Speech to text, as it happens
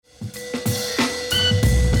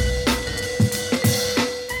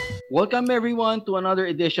Welcome everyone to another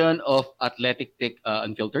edition of Athletiktik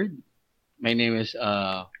Unfiltered. My name is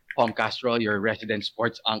Pom Castro, your resident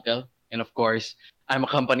sports uncle. And of course, I'm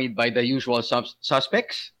accompanied by the usual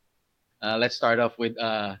suspects. Let's start off with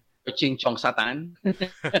Ching Chong Satan,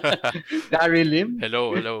 Daryl Lim.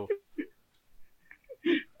 Hello.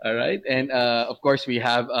 All right. And of course, we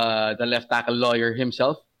have the left tackle lawyer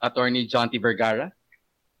himself, Attorney John T. Vergara.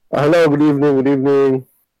 Hello, good evening.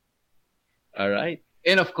 All right.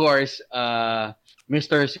 And of course,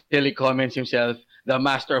 Mr. Silly Comments himself, the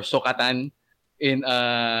master of Sukatan in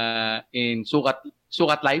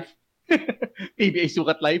Sukat Life, PBA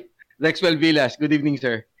Sukat Life, Rexwell Villas. Good evening,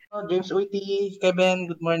 sir. James Uiti, Kevin,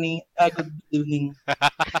 good morning. Good evening.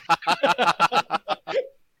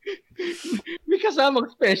 May kasamang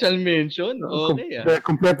special mention. Okay,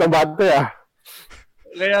 Kompleto bate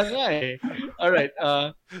Kaya nga eh. All right.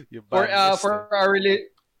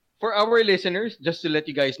 For our listeners, just to let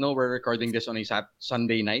you guys know, we're recording this on a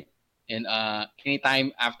Sunday night. And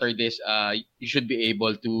anytime after this, you should be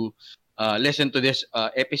able to listen to this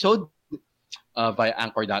episode via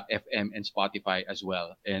Anchor.fm and Spotify as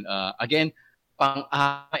well. And again,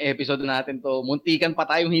 episode natin to, muntikan pa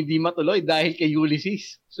tayong hindi matuloy dahil kay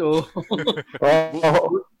Ulysses. So,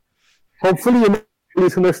 hopefully, yung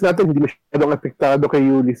listeners natin hindi masyadong apektado kay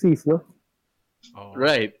Ulysses, no? Oh.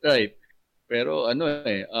 Right. Pero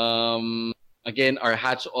again, our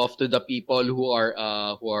hats off to the people who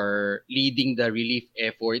are leading the relief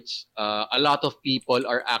efforts. A lot of people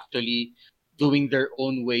are actually doing their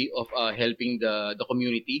own way of helping the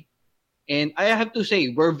community. And I have to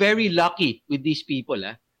say, we're very lucky with these people.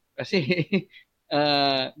 Kasi,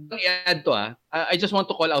 i-add to I just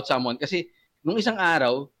want to call out someone. Kasi, nung isang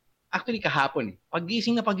araw, actually kahapon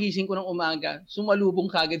pagising ko ng umaga,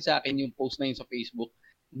 sumalubong kagad sa akin yung post na yun sa Facebook.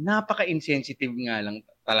 Napaka-insensitive nga lang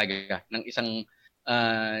talaga ng isang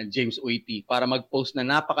James Uiti para mag-post na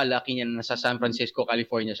napakalaki niya na sa San Francisco,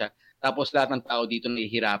 California siya. Tapos lahat ng tao dito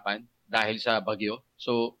nahihirapan dahil sa bagyo.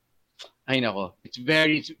 So, ay nako, it's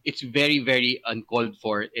very, very uncalled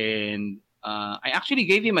for. And I actually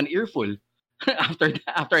gave him an earful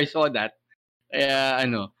after I saw that.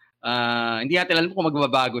 Hindi natin alam kung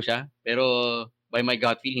magbabago siya. Pero by my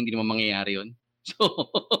gut feel, hindi naman mangyayari yun. So,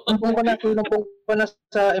 Tumpong ko na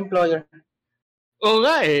sa employer. Oo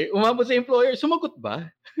nga umabot sa employer. Sumagot ba?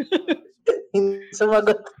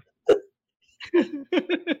 Sumagot.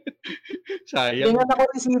 Sayang. Tingnan ako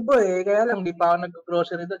resibo kaya lang di pa ako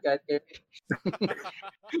nag-grocery doon kahit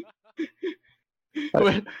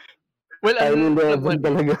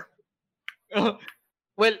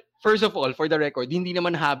Well, first of all, for the record, hindi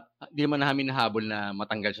naman namin nahabol na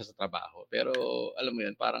matanggal siya sa trabaho. Pero alam mo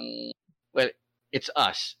 'yun, parang it's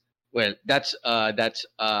us. Well, that's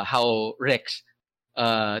how Rex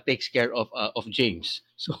takes care of James.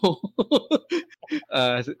 So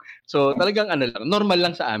so talagang normal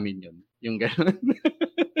lang sa amin 'yun, yung gano'n.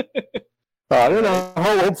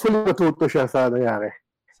 Hopefully matuto siya sa nangyari.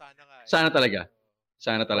 Sana talaga.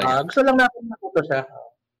 Gusto lang natin matuto siya.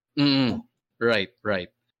 Right.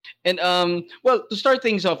 And well, to start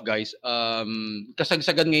things off, guys,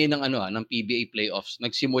 kasagsagan ngayon ng PBA playoffs.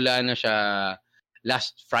 Nagsimula na siya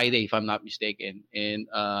last Friday, if I'm not mistaken. And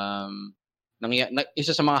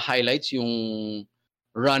isa sa mga highlights yung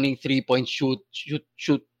running 3-point shoot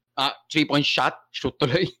 3-point shot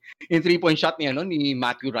tuloy. Yung 3-point shot ni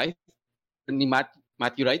Matthew Wright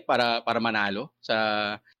para manalo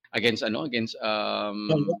sa against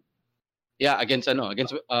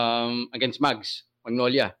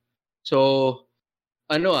Magnolia. So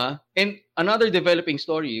and another developing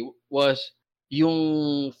story was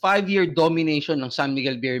yung 5-year domination ng San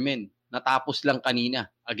Miguel Beermen natapos lang kanina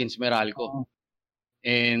against Meralco.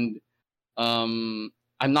 And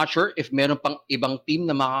I'm not sure if meron pang ibang team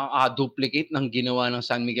na makaka-duplicate ng ginawa ng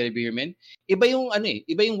San Miguel Beermen. Iba yung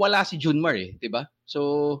wala si Junmar 'di ba?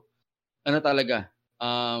 So talaga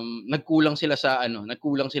nagkulang sila sa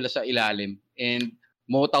ilalim, and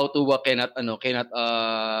Mo Tautuwa cannot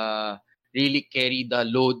really carry the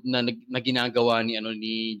load na ginagawa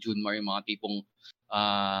ni Junmar, yung mga tipong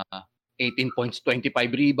 18 points, 25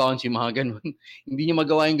 rebounds, yung mga ganun. Hindi niya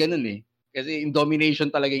magawa yung ganun Kasi in domination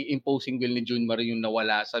talaga yung imposing will ni Junmar yung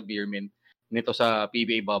nawala sa Beermen nito sa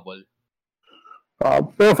PBA bubble.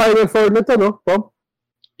 Pero Final Four nito, no, Tom?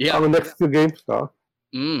 Yeah. Ang next 2 games,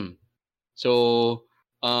 So,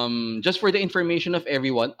 just for the information of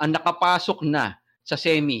everyone, ang nakapasok na sa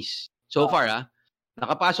semis so far,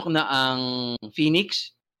 nakapasok na ang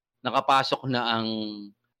Phoenix, nakapasok na ang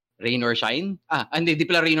Rain or Shine. Hindi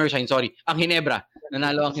pala Rain or Shine, sorry. Ang Ginebra.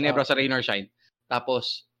 Nanalo ang Ginebra sa Rain or Shine.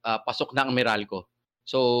 Tapos, pasok na ang Meralco.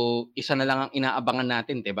 So, isa na lang ang inaabangan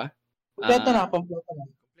natin, 'di ba? Kompleto na.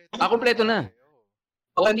 Kompleto na.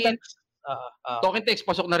 Token Okay. text. Token text,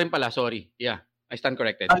 pasok na rin pala. Sorry. Yeah, I stand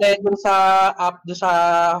corrected. Dun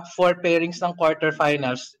sa 4 pairings ng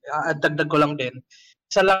quarterfinals, dagdag ko lang din.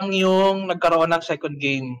 Isa lang yung nagkaroon ng second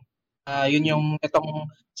game. Yun yung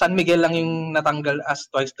itong San Miguel lang yung natanggal as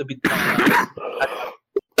twice to beat.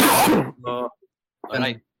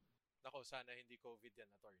 Alright. Nako, sana hindi COVID yan,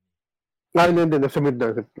 attorney. Hindi. Nasa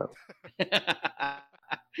midnight lang.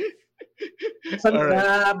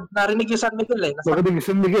 Narinig yung San Miguel eh. Narinig yung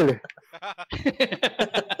San Miguel eh.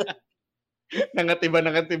 Nangatiba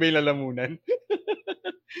yung lalamunan.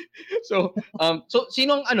 So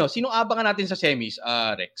sinong abangan natin sa semis,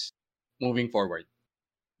 Rex, moving forward?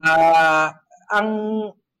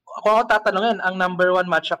 Ako tatanungin, ang number 1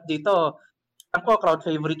 matchup dito, ako crowd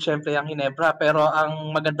favorite syempre ang Ginebra, pero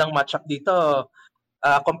ang magandang matchup dito,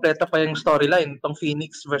 kompleto pa yung storyline, tong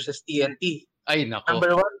Phoenix versus TNT. Ay, nako.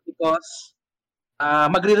 Number 1 because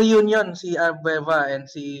magre-reunion si Abueva and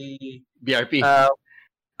si BRP.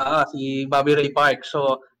 Si Bobby Ray Park.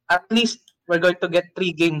 So, at least we're going to get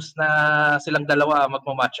 3 games na silang dalawa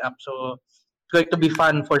magma-match up. So, it's going to be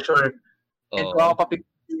fun for sure. And kung ako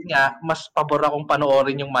papipili nga, mas pabor akong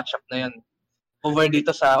panoorin yung matchup na yun. Over dito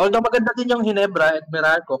although maganda din yung Ginebra at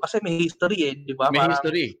Meralco kasi may history eh, di ba? May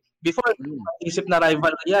history. Before, isip na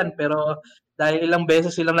rival yan, pero dahil ilang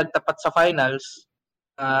beses silang nagtapat sa finals,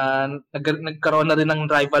 nagkaroon na rin ng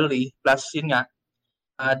rivalry, plus yun nga,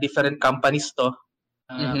 different companies to.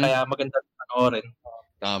 Kaya maganda panoorin.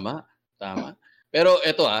 Tama. Pero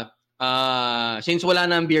eto since wala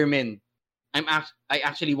na ang Beermen, I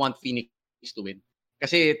actually want Phoenix to win.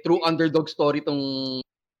 Kasi true underdog story tong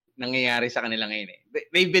nangyayari sa kanila ngayon eh.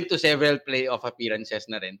 They've been to several playoff appearances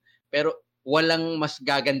na rin, pero walang mas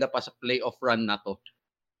gaganda pa sa playoff run na to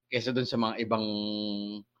kaysa dun sa mga ibang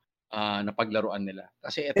napaglaruan nila.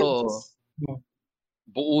 Kasi ito,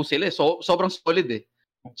 buo sila eh. Sobrang solid eh.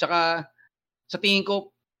 Tsaka, sa tingin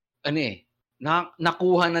ko,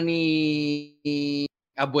 nakuha na ni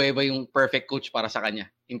Abueva yung perfect coach para sa kanya,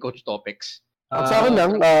 in Coach Topex. Sa akin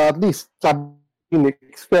lang, at least, sa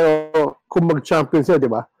Phoenix, pero kung mag-champion sila,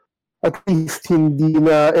 di ba? At least hindi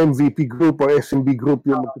na MVP group or SMB group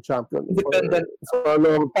yung mag-champion. Independent. For a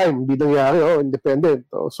long time, hindi nangyari, independent,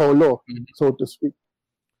 solo, so to speak.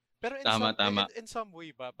 Pero in some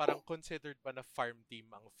way ba, parang considered ba na farm team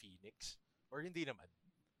ang Phoenix? Or hindi naman?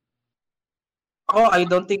 I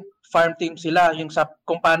don't think farm team sila.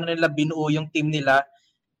 Kung paano nila binuo yung team nila,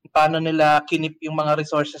 paano nila kinip yung mga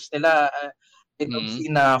resources nila, I don't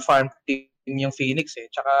see na farm team yung Phoenix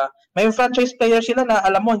eh. Tsaka may franchise player sila na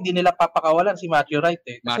alam mo hindi nila papakawalan si Matthew Wright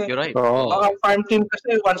eh. Kasi, Matthew Wright. Ang farm team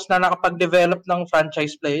kasi once na nakapag-develop ng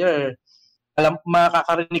franchise player,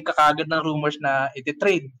 makakarinig ka kagad ng rumors na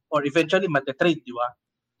iti-trade or eventually mati-trade, di ba?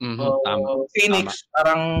 Tama. Phoenix,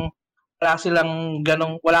 parang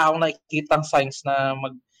wala akong nakikitang signs na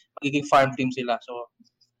magiging farm team sila. So,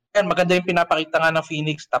 yan, maganda yung pinapakita nga ng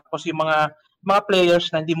Phoenix. Tapos yung mga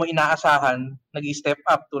players na hindi mo inaasahan, nag-step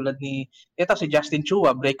up tulad si Justin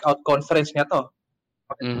Chua, breakout conference niya to.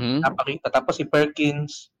 Napakita. Tapos si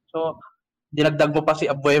Perkins. So, dinagdag mo pa si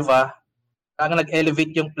Abueva. Ang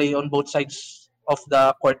nag-elevate yung play on both sides of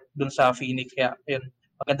the court dun sa Phoenix. Kaya, yun,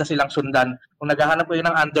 maganda silang sundan. Kung naghahanap ko yun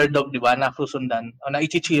ng underdog, di ba, na susundan, o na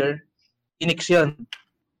i-cheer, Phoenix yun.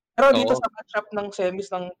 Pero dito sa matchup ng semis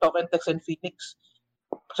ng Token Tex and Phoenix,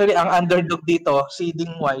 actually, ang underdog dito,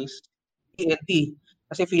 seeding-wise, TNT.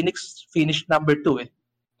 Kasi Phoenix finished number 2 eh.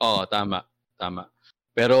 Tama.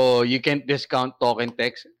 Pero you can't discount Token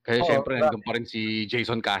Tex kasi syempre nandun pa rin si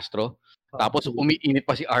Jason Castro. Tapos umiinit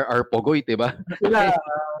pa si RR Pogoy, diba? Sila,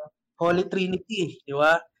 Holy Trinity, di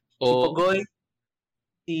ba? Si Pogoy,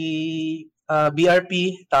 si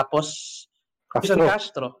BRP, tapos Jason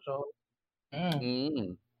Castro. So,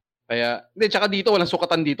 Kaya, tsaka dito, walang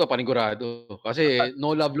sukatan dito, panigurado. Kasi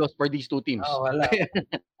no love lost for these two teams. Wala.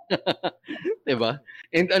 Diba?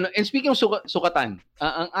 And speaking of sukatan,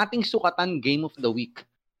 ang ating sukatan game of the week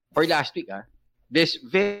for last week, this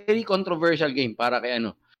very controversial game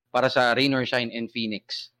para sa Rain or Shine and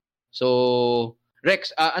Phoenix. So,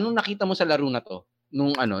 Rex, anong nakita mo sa laro na to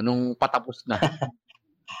nung patapos na?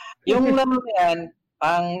 Yung laro na yan,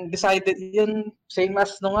 ang decided yun same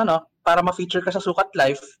as nung para ma-feature ka sa Sukat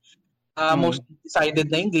Live. Most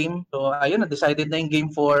decided na yung game. So, ayun na, decided na yung game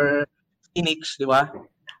for Phoenix, di ba?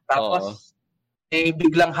 Tapos,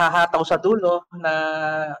 biglang hahataw sa dulo na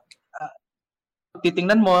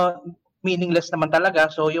titingnan mo, meaningless naman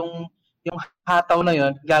talaga. So, yung hataw na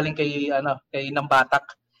yon galing kay Nambatak.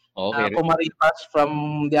 Okay. Pumaripas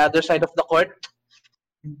from the other side of the court.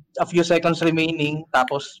 A few seconds remaining.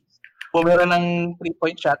 Tapos, bumira ng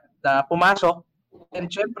 3-point shot na pumasok.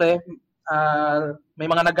 And syempre, may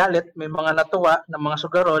mga nagalit, may mga natuwa ng mga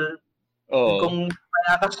sugarol. Kung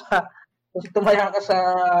tumaya ka sa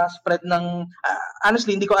spread ng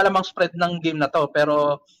honestly hindi ko alam ang spread ng game na to,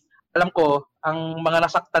 pero alam ko ang mga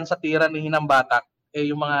nasaktan sa tira ni Hinang Batak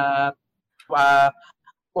yung mga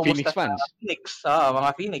Phoenix fans.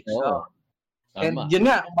 Mga Phoenix. And Tama. yun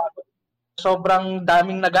nga, sobrang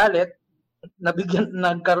daming nagalit,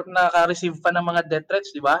 naka-receive pa ng mga death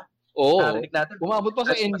threats, di ba? Oo. Umabot pa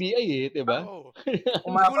sa NBA di ba?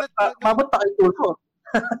 Umabot pa kay Tulfo.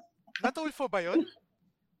 Natulfo ba yun?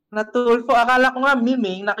 Natulfo. Akala ko nga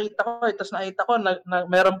meme, nakita ko, tapos nakita ko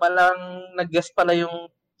meron palang nag-guest pala yung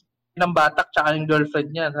Hinang Batak tsaka yung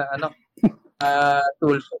girlfriend niya na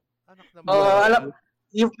Tulfo. Alam,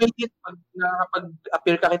 you've made it pag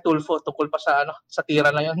nakapag-appear ka kay Tulfo tungkol pa sa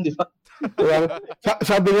tira na yun, di ba?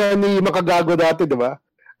 Sabi nga ni Makagago dati, di ba?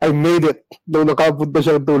 I made it nung nakapunta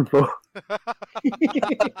siya ng Tulfo.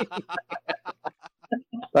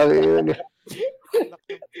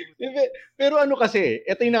 Pero ano kasi,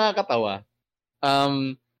 ito yung nakakatawa.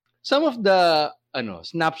 Some of the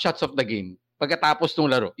snapshots of the game, pagkatapos ng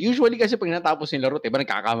laro, usually kasi pag natapos yung laro, diba,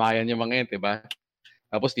 nagkakamayan yung mga yan, diba?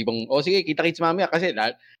 Tapos tipong, sige, kita-kits mamaya kasi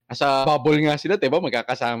nasa bubble nga sila, diba?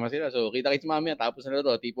 Magkakasama sila. So, kita-kits mamaya, tapos ng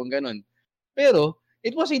laro, tipong ganun. Pero,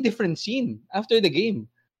 it was a different scene after the game.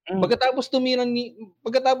 Pagkatapos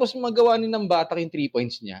magawa ni ng Batak yung 3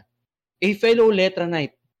 points niya, a fellow Letra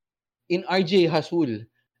Knight in RJ Hasul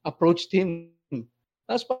approached him.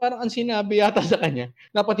 Tapos parang ang sinabi yata sa kanya,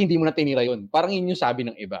 dapat hindi mo na tinira yun. Parang yun yung sabi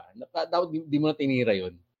ng iba. Dapat hindi mo na tinira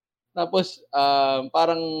yun. Tapos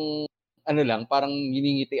parang parang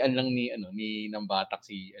giningitian lang ni ng Batak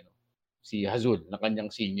si Hasul, na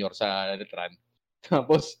kanyang senior sa Letran.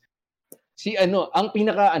 Tapos ang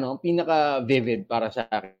pinaka vivid para sa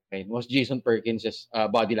akin was Jason Perkins'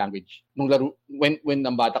 body language nung laro when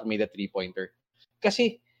ng Batak made a 3-pointer.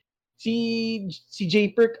 Kasi si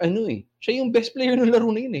J-Perk siya yung best player ng laro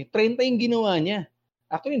na yun 30 yung ginawa niya.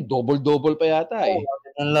 Actually, double-double pa yata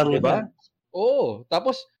ang laro diba? Oo.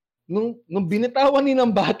 Tapos nung binitawan ni ng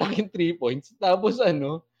Batak yung 3 points, tapos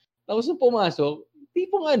nung pumasok,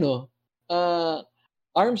 tipong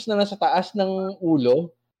arms na nasa taas ng ulo,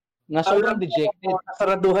 na sobrang dejected.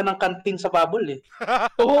 Nasaraduhan ng kantin sa bubble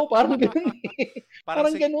Oo, parang gano'n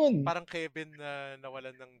parang gano'n. Parang Kevin na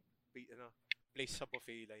nawalan ng place sa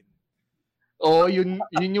buffet line. Oo, yun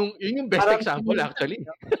yung best example actually.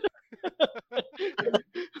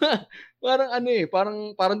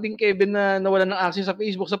 Parang din Kevin na nawalan ng access sa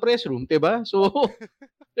Facebook sa press room, 'di ba? So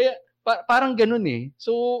kaya parang gano'n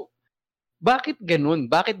So bakit gano'n?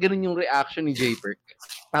 Bakit gano'n yung reaction ni J-Perk?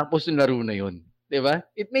 Tapos yung laro na yun. Diba?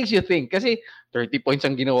 It makes you think. Kasi 30 points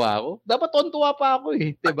ang ginawa ko. Dapat tuwa pa ako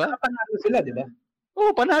Diba? Panalo sila, diba?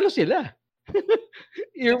 Oo, panalo sila.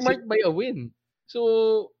 Earmarked by a win.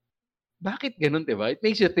 So, bakit ganun, diba? It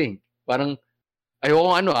makes you think. Parang,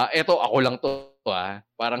 ayoko eto, ako lang to,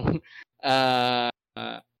 Parang,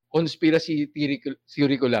 conspiracy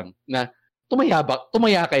theory ko lang na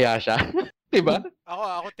tumaya kaya siya. Diba?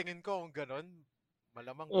 Ako tingin ko kung ganun,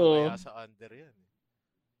 malamang tumaya sa under yan.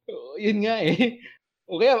 Yun nga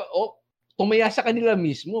O kaya, tumaya sa kanila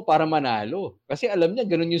mismo para manalo. Kasi alam niya,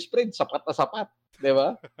 ganun yung spread, sapat na sapat.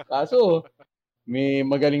 Diba? Kaso, may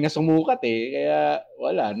magaling na sumukat kaya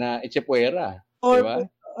wala, na echepuera. Diba?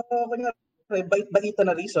 Bait-baita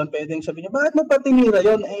na reason, pwedeng sabihin niya, bakit mo pa tinira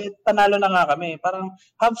yun? Panalo na nga kami. Parang,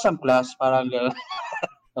 have some class, parang gano'n.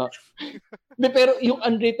 Pero yung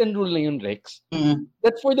unwritten rule na yun, Rex,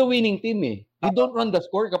 that's for the winning team You don't run the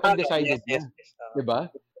score kapag decided yes.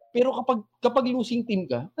 Diba? Pero kapag losing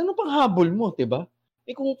team ka, ano pang habol mo, 'di ba?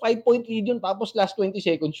 Kung 5-point lead yun, tapos last 20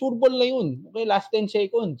 seconds, sure ball na yun. Okay, last 10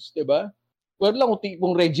 seconds, 'di ba? Well lang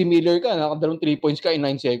kung Reggie Miller ka, nakadalawang 3 points ka in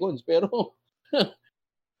 9 seconds. Pero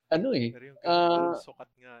Pero yung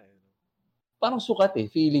sukat nga Parang sukat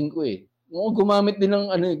feeling ko gumamit din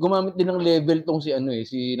ng level tong si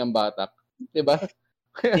si ng Batak, 'di ba?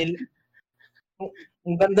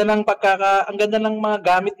 Ang ganda ng mga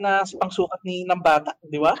gamit na pangsukat ni ng Batak,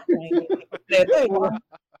 di ba?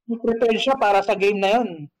 Prepare siya para sa game na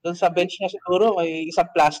yun. Doon sa bench niya siguro, may isang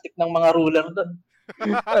plastic ng mga ruler doon.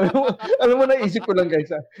 alam mo, naisip ko lang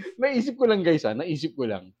guys.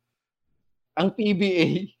 Ang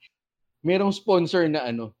PBA, merong sponsor na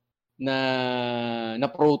na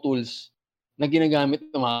Pro Tools na ginagamit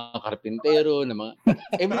ng mga karpentero, ng mga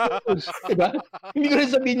every tools, diba? Hindi ko rin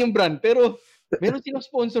sabihin yung brand, pero meron silang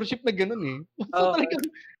sponsorship na gano'n So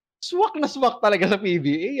talagang swak talaga sa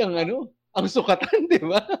PBA ang sukatan, di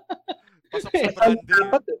ba? Pasok sa brand.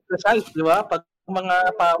 Dapat precise, di ba? Pag mga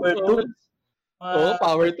power tools.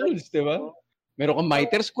 Power tools, di ba? Meron kang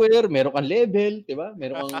miter square, meron kang level, di ba?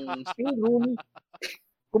 Meron kang spin room.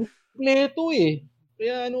 Kompleto eh.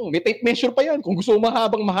 Kaya may tape measure pa yan kung gusto mo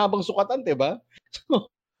mahabang sukatan, di ba?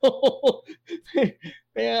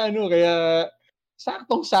 Kaya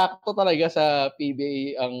saktong-sakto talaga sa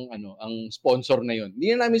PBA ang sponsor na 'yon.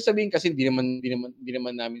 Hindi na namin sabihin kasi hindi naman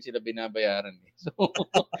namin sila binabayaran eh. So,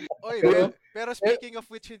 pero speaking of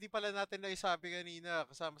which, hindi pala natin naisabi kanina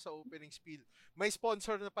kasama sa opening spiel. May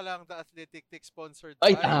sponsor na pala ang The Athletiktik, sponsored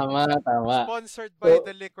by. Ay, tama. Sponsored by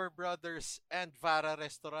the Liquor Brothers and Vara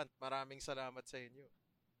Restaurant. Maraming salamat sa inyo.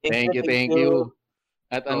 Thank you.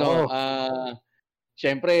 At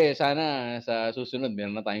siyempre, sana sa susunod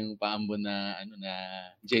meron na tayong paambon na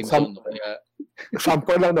Jameson. Kaya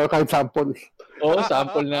sample lang, no? Kahit sample.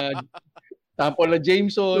 Sample na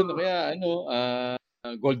Jameson, kaya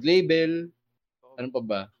gold label. Ano pa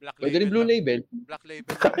ba? Black pwede rin blue label. Black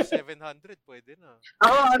label lang 700, pwede na.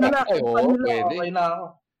 Pwede. Okay na ako.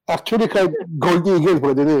 Actually, kahit gold eagle,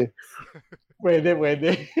 pwede na eh. Pwede.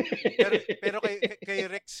 pero kay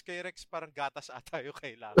Rex parang gatas ata yung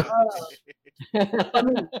kailangan.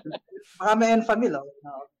 Baka may enfamil.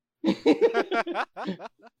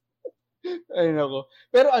 Ay nako.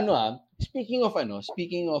 Pero speaking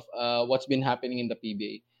of what's been happening in the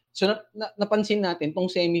PBA. So napansin natin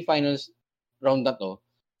tong semi-finals round na to,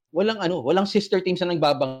 walang sister teams na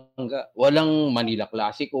nagbabangga. Walang Manila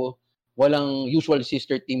Clasico, walang usual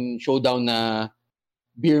sister team showdown na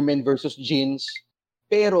Beermen versus Gins.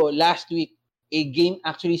 Pero last week, a game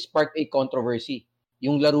actually sparked a controversy.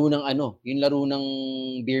 Yung laro ng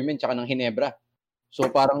Beermen tsaka ng Ginebra.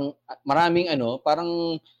 So parang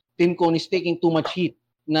parang Team Cone is taking too much heat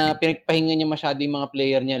na pinagpahinga niya masyado yung mga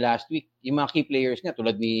player niya last week. Yung mga key players niya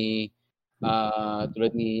tulad ni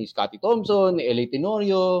Scotty Thompson, ni Eli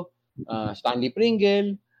Tenorio, Stanley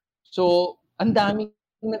Pringle. So ang daming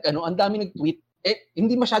nag-tweet.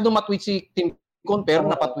 Hindi masyado ma-tweet si Team Cone pero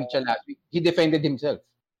napatweet siya last week. He defended himself.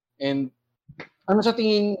 And ano sa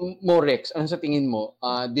tingin mo, Rex? Ano sa tingin mo?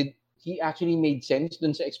 Did he actually made sense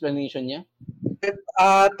dun sa explanation niya?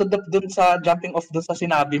 Dun sa jumping off dun sa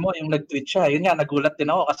sinabi mo, yung nag-tweet siya, yun nga, nagulat din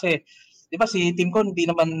ako kasi, di ba si Team Con, hindi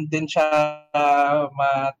naman din siya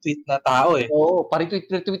ma-tweet na tao eh. Pari-tweet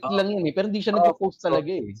lang yun eh, pero hindi siya nag-post talaga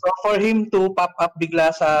eh. So for him to pop up bigla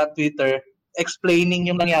sa Twitter, explaining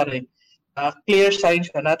yung nangyari, clear sign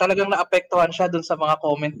siya na talagang naapektuhan siya dun sa mga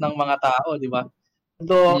comment ng mga tao, di ba?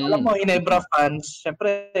 So, alam mo, Ginebra fans,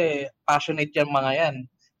 syempre, passionate yung mga yan.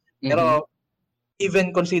 Pero, even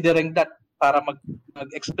considering that, para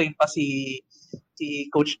mag-explain pa si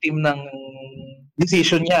coach team ng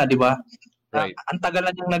decision niya, di ba? Right. Ang tagal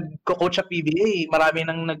na niyang nag-coach sa PBA, marami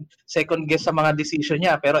nang nag-second guess sa mga decision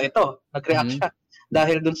niya, pero ito, nag-react siya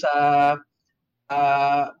dahil dun sa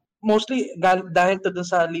mostly dahil to dun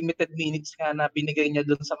sa limited minutes nga na binigay niya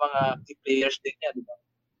dun sa mga key players din niya, di ba?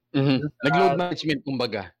 Nag-load management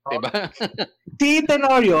kumbaga, di ba? Si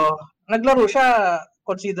Tenorio, naglaro siya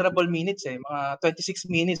considerable minutes mga 26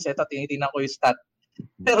 minutes tinitingnan ko yung stat.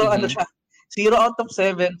 Pero siya, 0 out of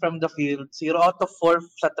 7 from the field, 0 out of 4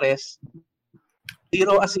 sa 3,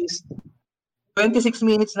 0 assist. 26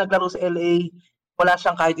 minutes naglaro sa LA, wala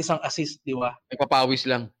siyang kahit isang assist, di ba? Nagpapawis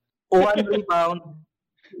lang. 1 rebound,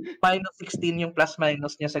 minus 16 yung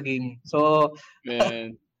plus-minus niya sa game. So,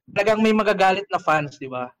 talagang may magagalit na fans, di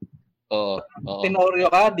ba? Oo. Tenorio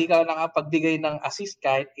ka, di ka nakapagbigay ng assist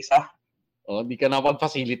kahit isa. Di ka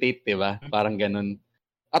nakapag-facilitate, di ba? Parang ganun.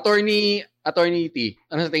 Attorney T,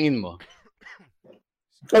 ano sa tingin mo?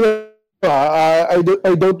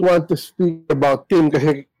 I don't want to speak about team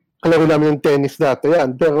kasi kalaro namin ng tennis dati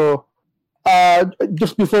yan. Pero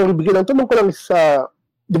just before we begin, ang tanong ko lang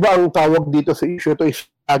di ba ang tawag dito sa issue ito is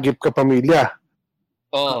Sagip Kapamilya?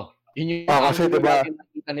 Yun yung kasi diba,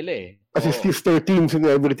 nakita nila eh. Kasi sister teams and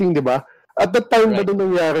everything, di ba? At that time ba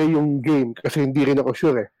doon nangyari yung game? Kasi hindi rin ako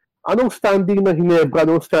sure eh. Anong standing ng Ginebra?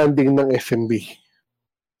 Anong standing ng SMB?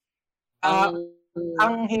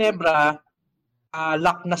 Ang Ginebra,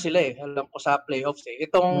 lock na sila eh. Alam ko sa playoffs eh.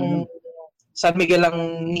 Itong San Miguel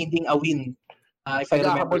ang needing a win. If I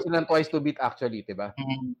remember. Nagkakabol silang twice to beat actually, di ba?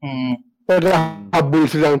 Nagkakabol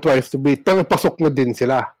silang twice to beat. Pero pasok na din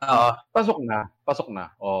sila. Pasok na.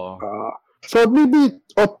 So maybe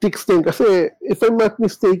optics din. Kasi if I'm not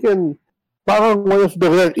mistaken, parang one of the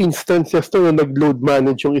rare instances to na nag-load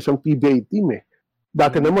manage yung isang PBA team eh.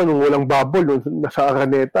 Dati naman, nung walang bubble, nung nasa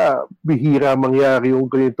Araneta, bihira mangyari yung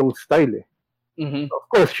ganitong style eh. Of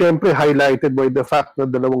course, syempre, highlighted by the fact na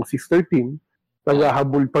dalawang sister team,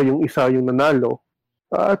 naghahabol pa yung isa yung nanalo.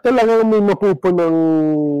 talagang may mapupunang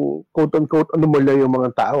quote-unquote anomalya yung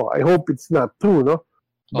mga tao. I hope it's not true, no?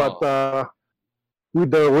 But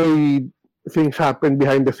with the way things happen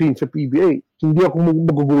behind the scenes sa PBA, hindi ako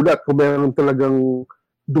magugulat kung meron talagang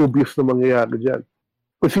dubious na mangyayari dyan.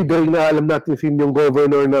 Considering na alam natin sino yung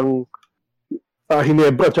governor ng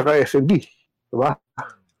Hinebra at saka SNB. Diba?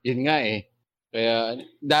 Yun nga eh. Kaya,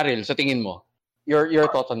 Daryl, sa tingin mo, your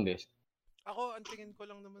thoughts on this? Ako, ang tingin ko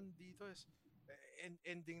lang naman dito is,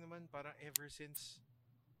 ending naman parang ever since,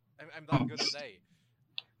 I'm not gonna lie.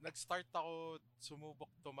 Nag-start ako sumubok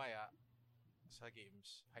tumaya sa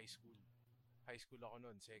games, high school. High school ako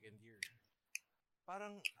noon, second year.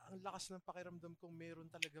 Parang ang lakas ng pakiramdam kong meron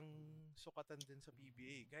talagang sukatan din sa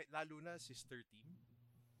PBA. Kahit lalo na sister team.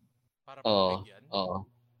 Para pagbigyan. Oo.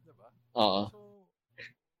 Diba? Oo. So,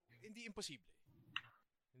 hindi imposible.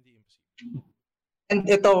 Hindi imposible. And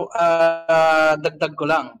ito, dagdag ko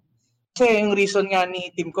lang. Kasi yung reason nga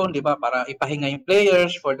ni team ko, di ba, para ipahinga yung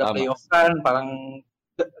players for the playoff run, parang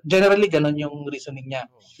generally ganun yung reasoning niya.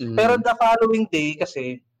 Pero the following day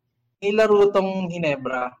kasi, nilaro tong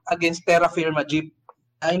Hinebra against Terra Firma Jeep.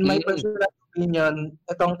 In my personal opinion,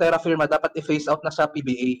 itong Terra Firma dapat i-phase out na sa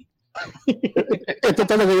PBA. Ito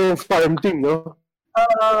talaga yung farm team, no?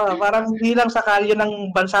 Parang hindi lang sa kalye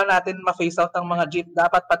ng bansa natin ma-phase out ang mga jeep.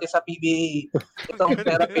 Dapat pati sa PBA. Itong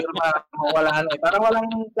Terra Firma, mawala na eh. Parang walang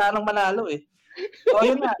planong manalo eh. So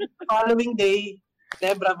yun na, following day,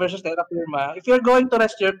 Nebra versus Terra Firma. If you're going to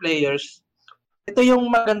rest your players, ito yung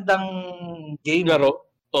magandang game. Laro.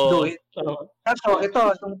 Do it. So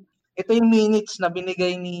ito yung minutes na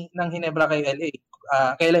binigay ng Hinebra kay LA.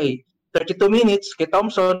 Kay LA. 32 minutes, kay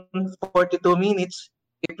Thompson, 42 minutes,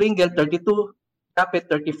 kay Pringle, 32, Kapit,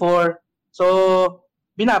 34. So,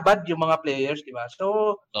 binabad yung mga players, di ba?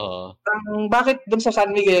 So, bakit dun sa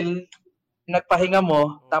San Miguel, nagpahinga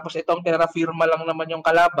mo, tapos itong Terra Firma lang naman yung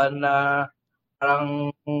kalaban na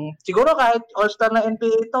parang, siguro kahit all-star na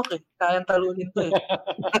NBA talk eh, kayang talunin to eh.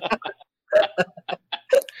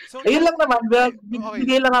 So, ayun lang naman,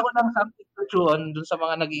 bigay lang ako ng something to chew on dun sa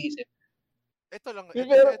mga nag-iisip.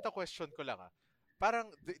 Ito question ko lang Parang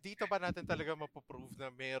dito ba natin talaga mapoprove na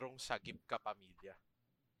merong Sagip Kapamilya?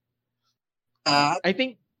 I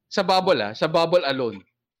think sa bubble alone,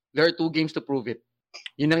 there are 2 games to prove it.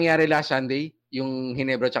 Yung nangyari last Sunday, yung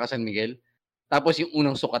Hinebra tsaka San Miguel. Tapos yung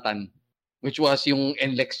unang sukatan, which was yung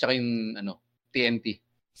NLEX tsaka yung TNT.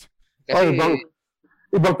 Kasi,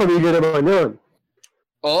 ibang pamilya naman yun.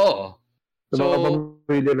 Oo. Ibang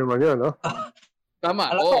pamilya naman yun, no?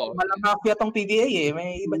 Tama, Malang mafia tong PBA eh.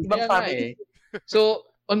 May iba't ibang family. So,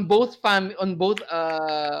 on both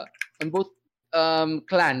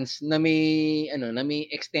clans na may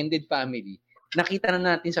extended family, nakita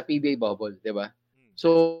na natin sa PBA bubble, 'di ba?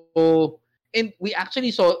 So, and we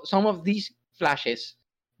actually saw some of these flashes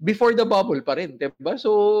before the bubble pa rin, 'di ba?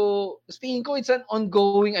 So, tingin ko it's an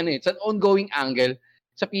ongoing angle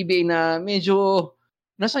sa PBA na medyo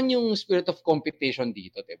nasan yung spirit of competition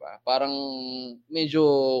dito, 'di ba? Parang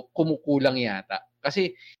medyo kumukulang yata.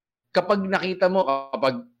 Kasi kapag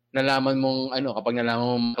nalaman mong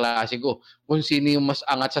klasiko, kung sino yung mas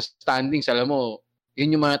angat sa standings, alam mo,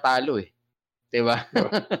 yun yung manatalo eh. 'Di ba?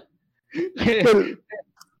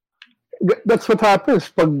 Well, that's what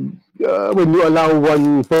happens pag when you allow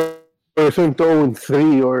one person to own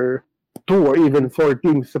 3 or 2 or even 4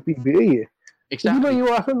 teams sa PBA eh. Exactly. Hindi ba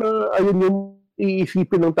iwasan na ayun yung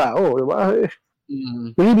iisipin ng tao, di ba?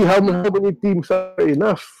 Really, how many teams are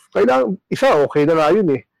enough? Kailangan, isa, okay na nga yun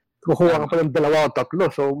eh. Kukuha ka pa ng 2 o 3,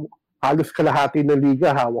 so halos kalahati ng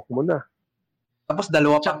liga, hawak mo na. Tapos 2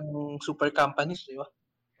 pang super companies, di ba?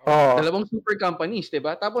 2 super companies, di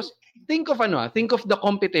ba? Tapos, think of the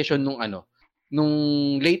competition nung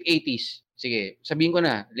late 80s. Sige, sabihin ko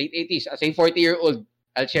na, late 80s, as a 40-year-old,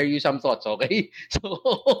 I'll share you some thoughts, okay? So,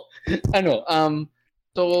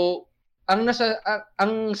 ang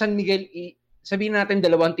San Miguel, sabihin natin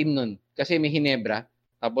 2 team nun. Kasi may Hinebra,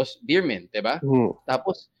 tapos Beermen, 'di ba?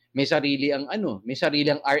 Tapos may sarili ang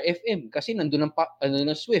RFM kasi nandun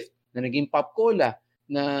ang Swift na naging Pop Cola,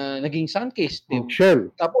 na naging Sunkist,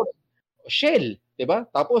 Shell. Tapos Shell, 'di ba?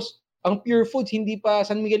 Tapos ang Pure Foods hindi pa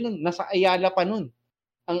San Miguel nun, nasa Ayala pa nun.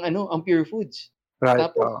 Ang Pure Foods.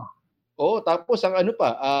 Right. Tapos ang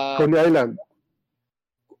Coney Island.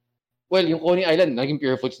 Well, yung Coney Island, naging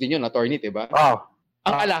Pure Foods din yun, attorney, diba? Ang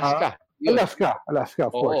Alaska.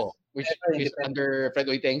 Alaska, of course. Which is under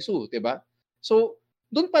Fred Oitengsu, diba? So,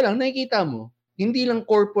 doon pa lang nakikita mo, hindi lang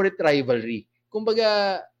corporate rivalry.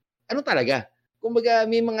 Kumbaga, Kumbaga,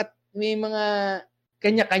 may mga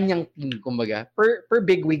kanya-kanyang team, kumbaga. Per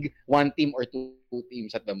big wig, 1 team or 2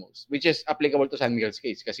 teams at the most. Which is applicable to San Miguel's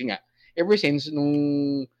case. Kasi nga, ever since nung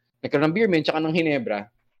nagkaroon ng Beerman tsaka ng Hinebra,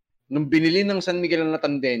 nung binili ng San Miguel na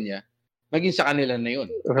Tandenya, maging sa kanila na yun.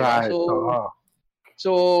 Right. Diba?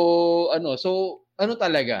 So ano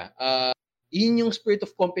talaga, yun yung spirit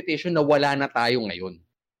of competition na wala na tayo ngayon.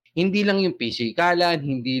 Hindi lang yung physikalan,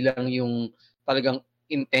 hindi lang yung talagang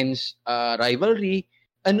intense rivalry.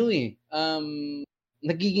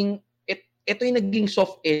 Nagiging, ito yung naging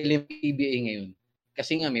soft element PBA ngayon.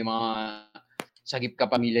 Kasi nga may mga Sagip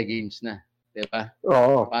Kapamilya games na. Diba?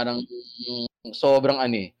 Oo. Parang sobrang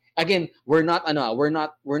Again, we're not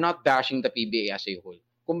bashing the PBA as a whole.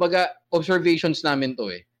 Kumbaga, observations namin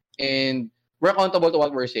to And we're accountable to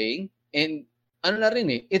what we're saying. And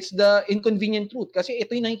it's the inconvenient truth. Kasi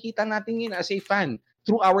ito yung nakikita natin yun as a fan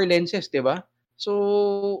through our lenses, diba?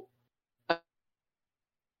 So,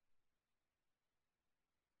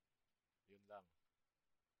 Yun lang.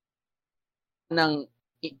 Nang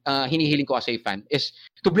hinihiling ko as a fan is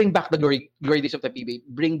to bring back the glory days of the PBA,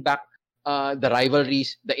 bring back the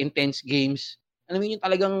rivalries, the intense games. Ano yun yung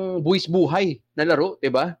talagang buwis-buhay na laro,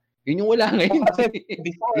 diba? Yun yung wala ngayon. Kasi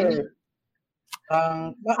before,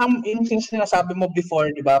 yung sinasabi mo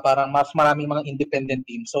before, di ba, parang mas maraming mga independent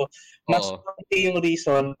teams. So, mas konti yung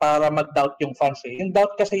reason para mag-doubt yung fans Yung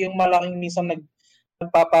doubt kasi yung malaking minsan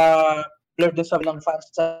nagpapa-blur doon sa ng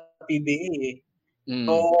fans sa PBA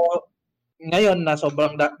So, ngayon na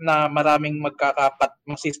sobrang na maraming magkakapat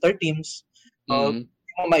mga sister teams, hindi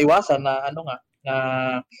mo maiwasan na na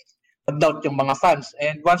mag-doubt yung mga fans.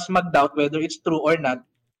 And once mag-doubt whether it's true or not,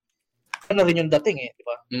 ano rin yung dating di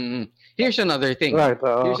ba? Here's another thing. Right,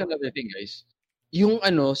 Here's another thing, guys. Yung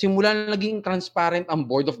simula na naging transparent ang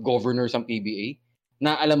Board of Governors ng PBA,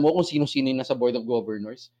 na alam mo kung sino-sino yung nasa Board of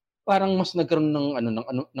Governors, parang mas nagkaroon ng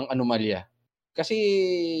anomalya. Kasi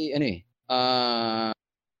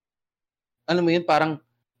alam mo yun, parang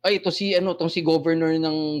ito tong si governor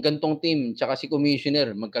ng gantong team, tsaka si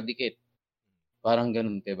commissioner magkadikit. Parang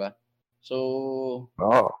ganun, 'di ba? So,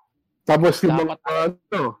 tapos yung mga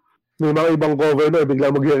may mga ibang governor bigla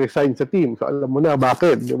mag-resign sa team. So alam mo na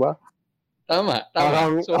bakit, di ba? Tama.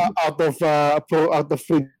 Parang so, out of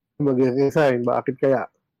free mag-resign. Bakit kaya?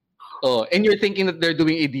 And you're thinking that they're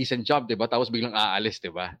doing a decent job, di ba? Tapos biglang aalis, di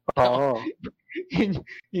ba? Oo. yun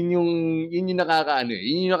yung nakakaano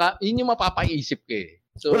yun yung mapapaisip ka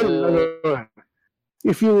So,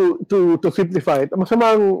 if you, to simplify it,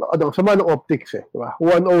 masama ng optics di ba?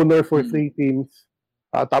 One owner for 3 teams.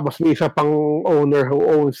 Tapos may isa pang owner who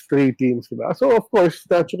owns 3 teams, diba? So, of course,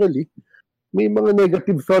 naturally, may mga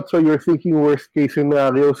negative thoughts or you're thinking worst case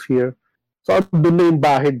scenarios here. So, doon na yung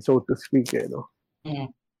bahid, so to speak, no?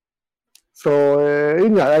 So,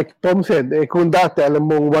 yun nga, like Tom said, kung dati, alam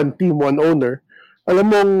mong one team, one owner,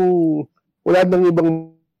 alam mong wala nang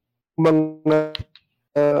ibang mga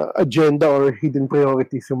agenda or hidden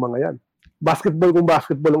priorities yung mga yan. Basketball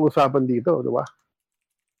ang usapan dito, diba?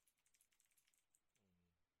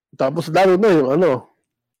 Tapos lalo na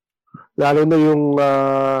yung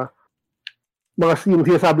mga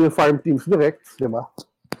sinasabi yung farm teams direct, di ba?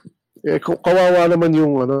 Kawawa naman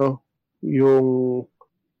yung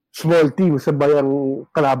small team sa bayang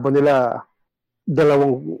kalaban nila,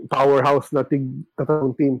 dalawang powerhouse na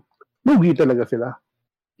tatlong team. Lugi talaga sila.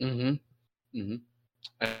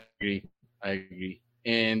 I agree.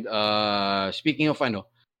 And speaking of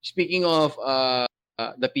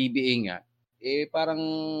the PBA nga, parang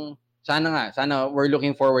sana we're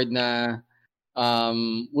looking forward na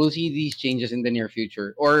we'll see these changes in the near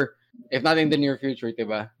future, or if not in the near future,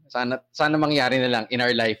 diba? Sana mangyari na lang in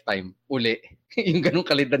our lifetime uli yung ganung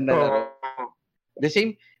kalidad na laro. The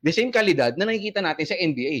same kalidad na nakikita natin sa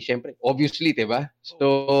NBA, syempre, obviously, diba?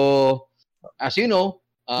 So as you know,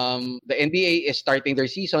 the NBA is starting their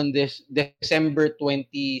season this December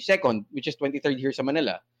 22nd, which is 23rd here sa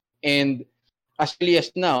Manila, and as early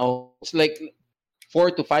as now, it's like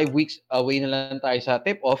 4 to 5 weeks away na lang tayo sa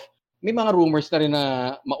tip-off. May mga rumors na rin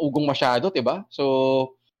na maugong masyado, diba?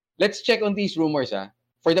 So, let's check on these rumors,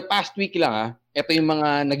 For the past week lang, ito yung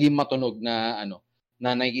mga naging matunog na,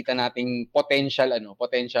 na nakikita nating potential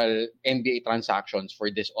NBA transactions for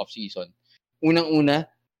this off-season. Unang-una,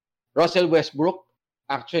 Russell Westbrook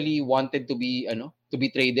actually wanted to be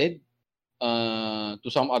traded to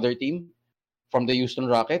some other team from the Houston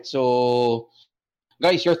Rockets. So,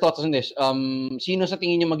 guys, your thoughts on this? Sino sa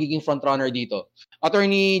tingin niyo magiging frontrunner dito?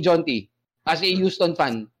 Attorney John T, as a Houston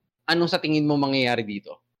fan, anong sa tingin mo mangyayari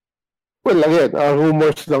dito? Well, again,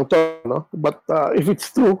 rumors lang to, no? But if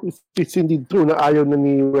it's true, if it's indeed true na ayaw na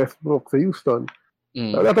ni Westbrook sa Houston,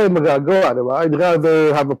 wala tayong magagawa, di ba? I'd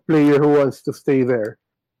rather have a player who wants to stay there.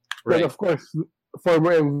 Right. And of course,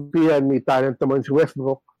 former MVP and may talent naman si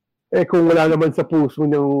Westbrook. kung wala naman sa puso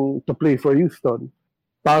niyang to play for Houston,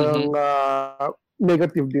 parang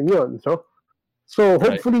negative din yun. So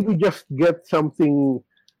hopefully we just get something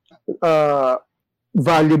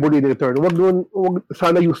valuable in return.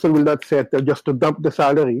 Sana Houston will not settle just to dump the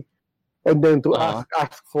salary and then to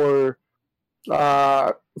ask for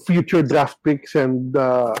future draft picks and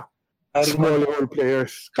smaller role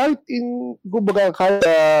players. Kahit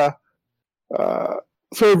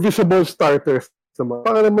serviceable starters naman.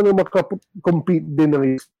 Para naman makakompete din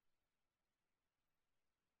ng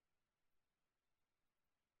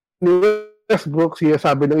ni Westbrook,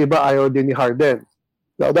 sabi ng iba ayaw din ni Harden.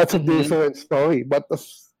 Now, that's a different story. But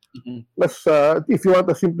if you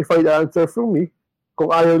want a simplified answer from me,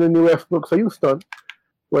 kung ayaw na ni Westbrook sa Houston,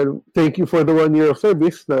 well, thank you for the 1 year of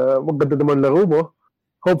service. Maganda naman laro mo.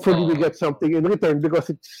 Hopefully, we get something in return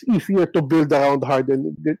because it's easier to build around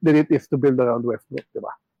Harden than it is to build around Westbrook,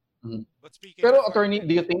 diba? But speaking Pero of attorney,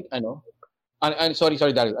 do you think sorry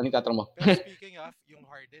Daryl, anong tatanong mo? Pero speaking of yung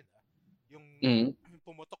Harden, yung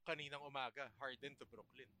pumutok kaninang umaga, Harden to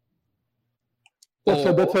Brooklyn.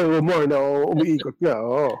 That's a rumor na umiikot niya.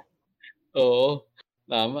 Oo.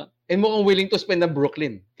 Tama. And mukhang willing to spend ng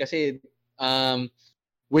Brooklyn kasi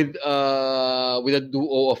with a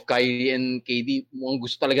duo of Kyrie and KD, mukhang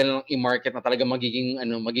gusto talaga lang i-market na talaga magiging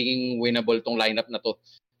winnable tong lineup na to.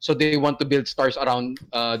 So they want to build stars around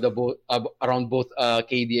around both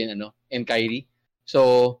KD and Kyrie.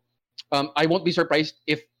 So I won't be surprised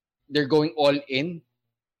if they're going all in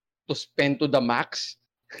to spend to the max.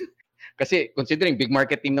 Kasi considering big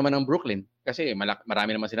market team naman ng Brooklyn, kasi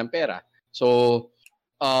marami naman silang pera. So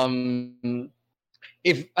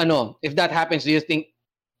if that happens, do you think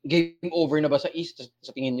game over na ba sa East sa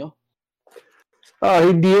tingin nyo?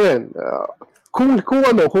 Hindi yan. Kung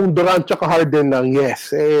Durant tsaka Harden lang,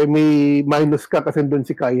 yes. May minus ka kasi doon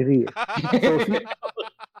si Kyrie. So,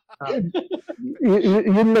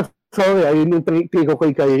 yun na, sorry, yun yung take ko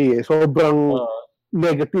kay Kyrie. Sobrang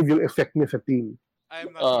negative yung effect niya sa team. I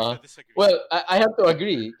am not going to disagree. Well, I have to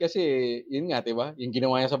agree kasi yun nga, diba? Yung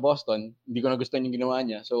ginawa niya sa Boston, hindi ko nagustuhan yung ginawa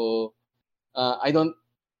niya. So,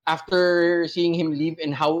 after seeing him leave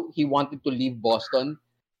and how he wanted to leave Boston,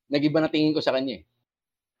 nag-iba na tingin ko sa kanya eh.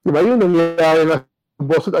 Diba yun, nangyayari na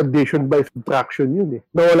Boston addition by subtraction yun eh.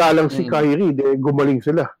 Nawala lang si Kyrie, gumaling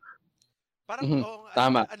sila. Parang,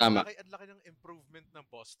 tama. Ang laki ng improvement ng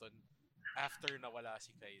Boston after nawala si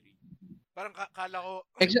Kyrie. Parang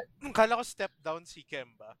kala ko step down si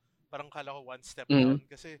Kemba. Parang kala ko one step down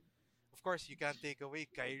kasi of course you can't take away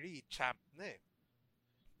Kyrie, champ na eh.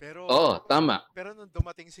 Pero tama. Pero nung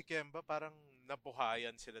dumating si Kemba, parang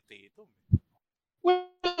nabuhayan sila Tatum. Well,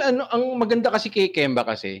 ang maganda kasi kay Kemba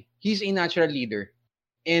kasi, he's a natural leader.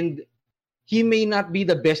 And he may not be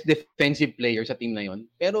the best defensive player sa team na yon,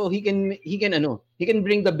 pero he can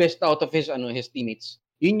bring the best out of his teammates.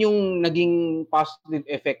 Yun yung naging positive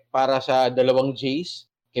effect para sa dalawang Jays,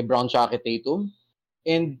 kay Brown at kay Tatum.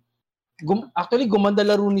 And actually gumanda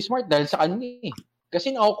laro ni Smart dahil sa kanya eh.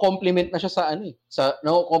 Kasi na-complement na siya sa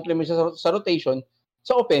rotation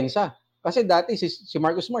sa opensa. Kasi dati si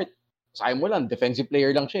Marcus Smart, sabi mo lang, defensive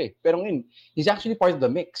player lang siya eh. Pero ngayon, he's actually part of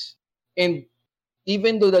the mix. And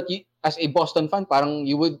even though that as a Boston fan, parang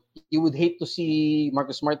you would hate to see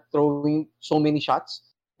Marcus Smart throwing so many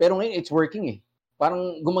shots. Pero ngayon, it's working eh.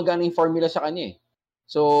 Parang gumagana yung formula sa kanya eh.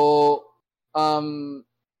 So,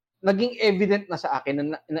 naging evident na sa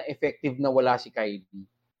akin na effective na wala si Kyrie.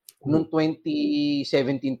 Noong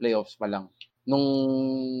 2017 playoffs pa lang. Nung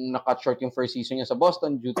na-cut short yung first season niya sa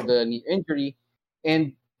Boston due to the knee injury.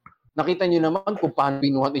 And nakita niyo naman kung paano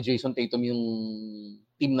binuhat ni Jason Tatum yung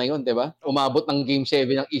team na yun, di ba? Umabot ng Game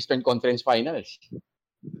 7 ng Eastern Conference Finals.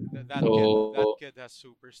 That kid has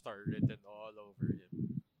superstar written all over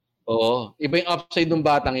him. Oo. Iba yung upside ng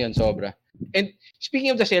batang yun, sobra. And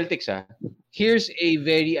speaking of the Celtics, here's a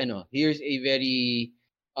very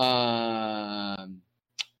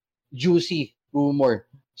juicy rumor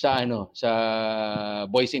sa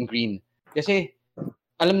Boys in Green. Kasi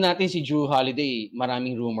alam natin si Jrue Holiday,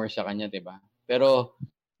 maraming rumors sa kanya, 'di ba? Pero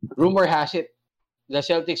rumor has it, the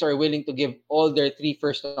Celtics are willing to give all their 3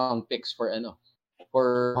 first-round picks for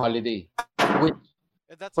Holiday. Which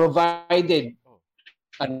provided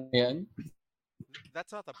yan?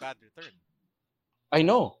 That's not a bad return. I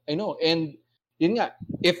know. And yun nga,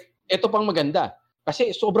 if ito pang maganda,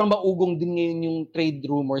 kasi sobrang maugong din ngayon yung trade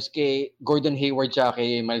rumors kay Gordon Hayward at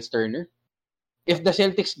kay Miles Turner. If the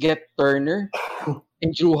Celtics get Turner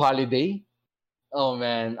and Jrue Holiday, oh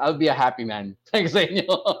man, I'll be a happy man. Thanks sa inyo.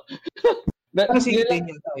 Paano si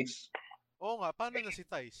Thais? Oo nga, paano na si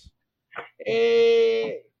Thais?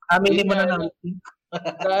 Aminin mo na lang.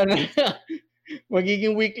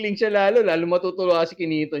 Magiging weakling siya lalo matutuwa si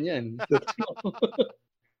Kinito niyan.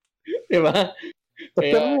 Diba?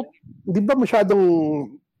 Pero, di ba masyadong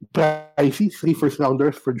pricey, 3 first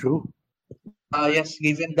rounders for Drew? Yes,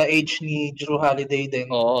 given the age ni Drew Holiday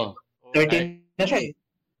din. Oo. 13 na siya eh.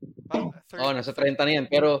 Nasa 30 na yan.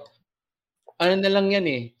 Pero, ano na lang yan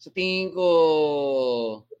eh. Sa tingin ko,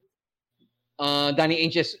 Danny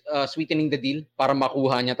Ainge is sweetening the deal para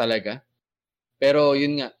makuha niya talaga. Pero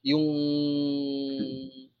yun nga, yung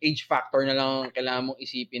age factor na lang kailangan mong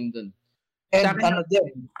isipin dun. And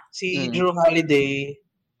si Drew Holiday,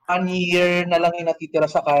 1 year na lang yung natitira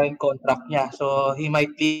sa current contract niya. So, he might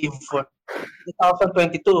leave for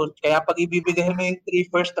 2022. Kaya pag ibibigay mo yung 3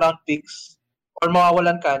 first round picks or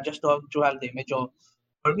mawawalan ka just to have Drew Holiday,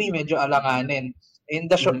 for me, medyo alanganin. In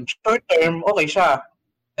the short term, okay siya.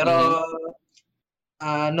 Pero,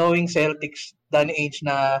 knowing Celtics, Danny Ainge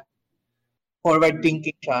na forward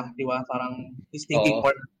thinking siya, di ba? Parang he's thinking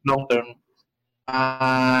more long term.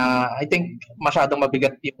 I think masyadong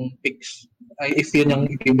mabigat yung picks if yun yung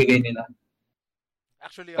ibibigay nila.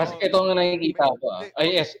 Actually, kasi ito nga nakikita ko.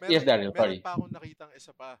 Yes, Daryl, sorry. Meron pa akong nakitang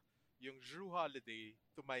isa pa, yung Drew Holiday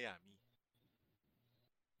to Miami.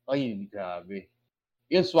 Ay, grabe.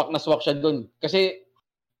 Yun, swak na swak siya dun. Kasi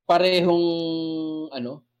parehong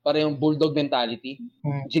Bulldog mentality.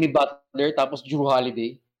 Jimmy Butler, tapos Drew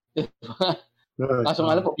Holiday. Kaso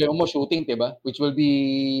nga lang, problema mo, shooting, diba? Which will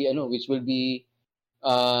be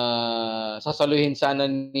sasaluhin sana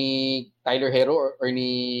ni Tyler Hero or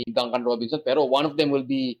ni Duncan Robinson, pero one of them will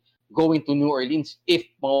be going to New Orleans if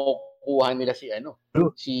makukuha nila si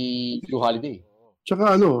Drew Holiday.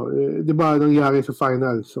 Tsaka di ba nangyari sa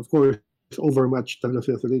finals, of course, overmatch talaga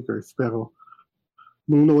sila sa Lakers, pero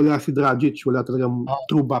nung nawala si Dragic, wala talagang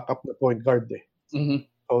true backup na point guard eh.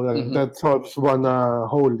 So that solves one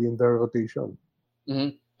hole in their rotation.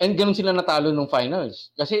 And ganun sila natalo nung finals.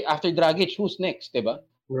 Kasi after Dragic, who's next, diba?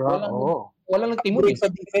 Walang nagtimuli. Sa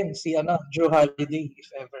defense, si Drew Holiday, if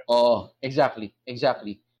ever. Exactly.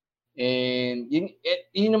 And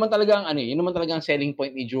yun naman talaga ang selling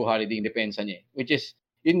point ni Drew Holiday in depensa niya. Which is,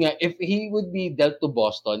 yun nga, if he would be dealt to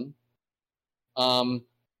Boston,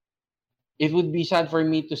 it would be sad for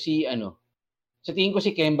me to see, sa tingin ko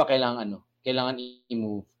si Kemba kailangan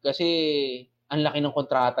i-move. Kasi, ang laki ng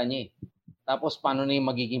kontrata niya eh. Tapos, paano na yung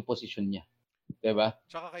magiging posisyon niya? Diba?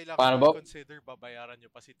 Tsaka kailangan i-consider babayaran nyo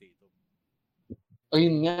pa si Tatum.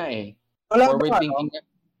 Ayun nga eh. Forward thinking niya.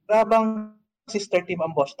 Wala bang sister team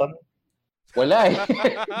ang Boston? Wala eh.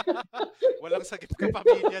 Walang Sagip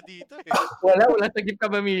Kapamilya dito eh. Wala Sagip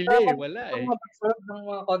Kapamilya eh. Wala eh. Mag-serve ng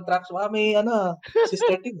mga contracts. May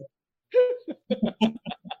sister team.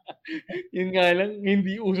 Yun nga lang,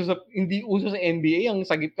 hindi uso sa NBA ang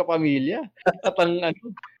Sagip Kapamilya.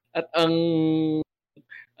 At ang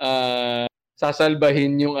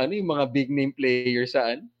sasalbahin yung mga big name players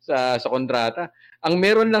sa kontrata. Ang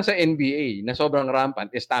meron lang sa NBA na sobrang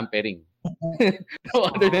rampant is tampering. So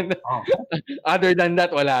other than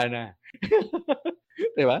that wala na.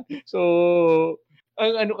 'Di ba? So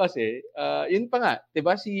ang kasi, yun pa nga, 'di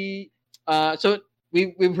ba so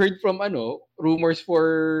we've heard from rumors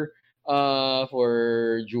for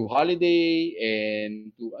Drew Holiday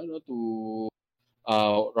and to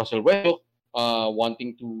Russell Westbrook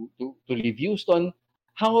wanting to leave Houston.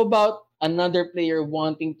 How about another player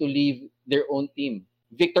wanting to leave their own team?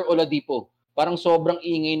 Victor Oladipo. Parang sobrang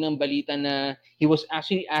ingay ng balita na he was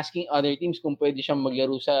actually asking other teams kung pwede siyang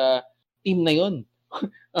maglaro sa team na yon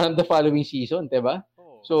the following season, 'di ba?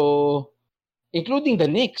 So, including the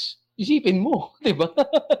Knicks. Isipin mo, 'di ba?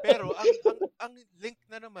 Pero ang link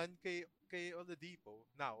na naman kay Oladipo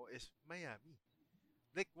now is Miami.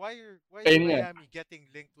 Like why are Miami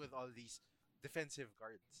getting linked with all these defensive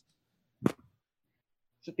guards?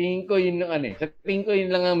 Sa tingin ko yun lang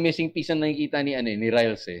ang missing piece na nakikita ni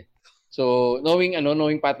Reyes eh. So, knowing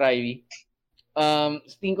Pat Riley, sa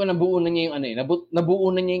tingin ko nabuo na niya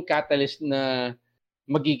yung catalyst na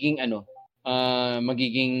magiging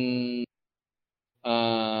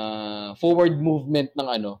forward movement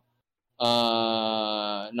ng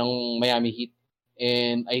Miami Heat.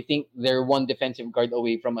 And I think they're one defensive guard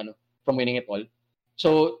away from winning it all.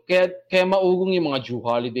 So, kaya maugong yung mga Drew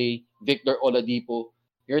Holiday, Victor Oladipo.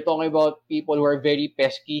 You're talking about people who are very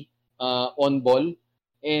pesky on ball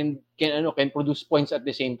and can produce points at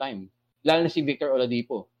the same time. Lalo na si Victor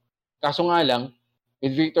Oladipo. Kaso nga lang,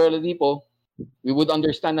 with Victor Oladipo, we would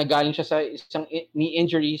understand na galing siya sa isang knee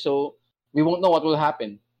injury, so we won't know what will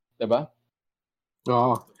happen. Diba?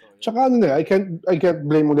 Tsaka I can't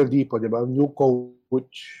blame Oladipo, diba? New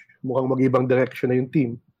coach, mukhang mag-ibang direction na yung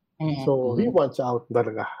team. So, he wants out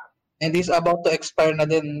talaga. And he's about to expire na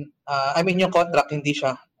din. I mean, yung contract, hindi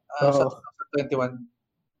siya. Sa 2021.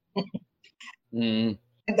 Mm.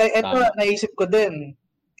 And ito, naisip ko din.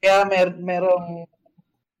 Kaya merong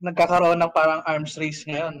nagkakaroon ng parang arms race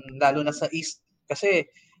ngayon, lalo na sa East. Kasi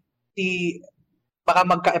baka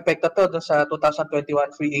magka-epekto to dun sa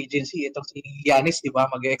 2021 free agency. Itong si Giannis, di ba?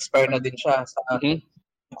 Mag-expire na din siya sa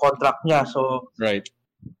contract niya. So, right.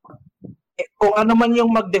 Kung ano man yung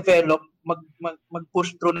mag-develop,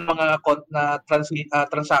 mag-push through ng mga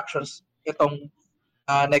transactions itong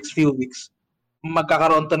next few weeks,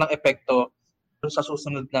 magkakaroon to ng epekto sa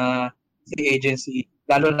susunod na free agency,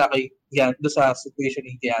 lalo na kay yan, doon sa situation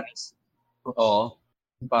ni Giannis. Oo.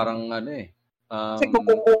 Parang kasi kung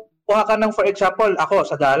kukuha ka ng, for example, ako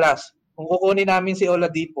sa Dallas, kung kukunin namin si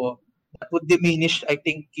Oladipo, that would diminish, I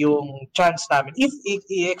think, yung chance namin if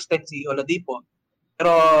i-extend si Oladipo.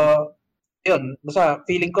 Pero yun, basta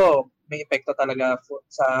feeling ko may epekto talaga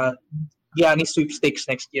sa Giannis sweepstakes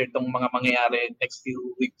next year tong mga mangyayari next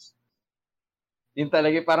few weeks. Yun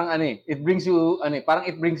talaga parang it brings you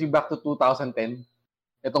back to 2010.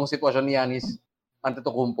 Itong sitwasyon ni Giannis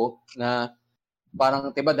Antetokounmpo na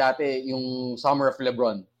parang 'di ba dati yung Summer of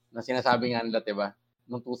LeBron na sinasabi nga nila 'di ba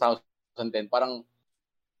noong 2010 parang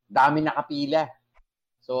dami nakapila.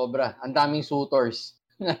 Sobra, ang daming suitors.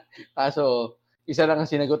 Kaso isa lang ang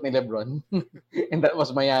sinagot ni LeBron and that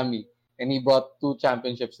was Miami, and he brought 2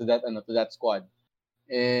 championships to that squad.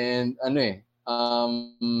 And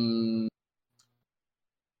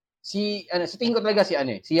sa tingin ko talaga si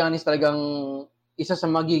Giannis talagang isa sa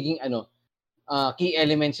magiging key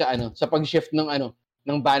element sa pag-shift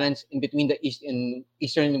ng balance in between the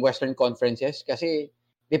Eastern and Western conferences, kasi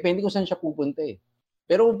depende kung saan siya pupunta eh.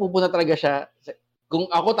 Pero kung pupunta talaga siya, kung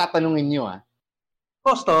ako tatanungin niyo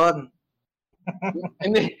Boston.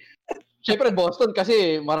 Hindi. Syempre Boston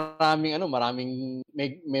kasi maraming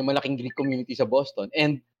may malaking Greek community sa Boston.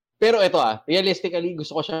 Pero ito realistically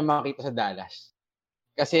gusto ko siya makita sa Dallas.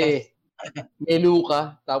 Kasi may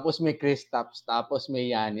Luka, tapos may Kristaps, tapos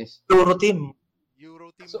may Giannis. Euro team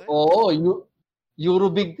so, oo,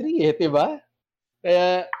 Euro Big 3 'di ba?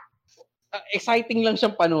 Kaya exciting lang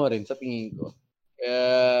siyang panoorin sa tingin ko.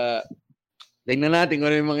 Tingnan natin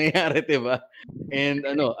kung ano yung mangyayari, 'di ba? And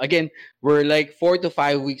again, we're like 4 to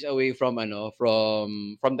 5 weeks away from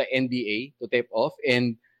the NBA to tip off,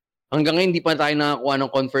 and hanggang ngayon hindi pa tayo nakakuha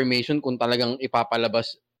ng confirmation kung talagang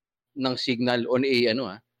ipapalabas ng signal on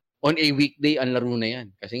a weekday ang laro na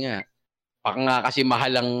 'yan. Kasi nga kasi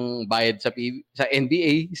mahal ang bayad sa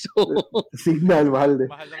NBA. So signal mahal din.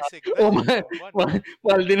 Mahal ang signal.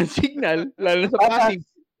 Mahal din ang signal lalo sa passive.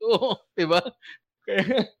 Oo, 'di ba?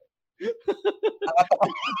 Kaya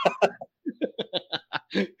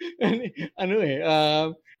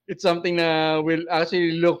it's something na we'll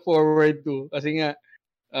actually look forward to, kasi nga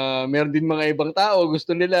meron din mga ibang tao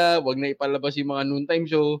gusto nila wag na ipalabas yung mga noontime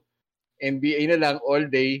show, NBA na lang all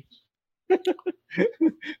day.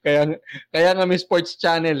 kaya nga may sports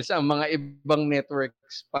channels ang mga ibang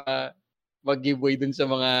networks pa mag-giveaway dun sa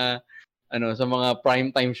mga sa mga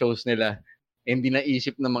primetime shows nila. Hindi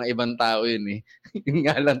naisip ng mga ibang tao yun eh. Yun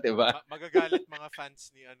nga lang, diba? Magagalit mga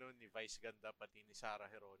fans ni Vice Ganda pati ni Sarah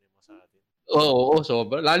Geronimo sa atin. Oo,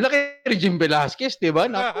 sobra. Lalo kay Regine Velasquez, diba?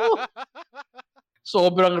 Naku.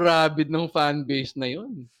 Sobrang rabid ng fan base na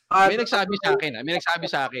yun. May nagsabi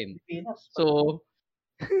sa akin. So,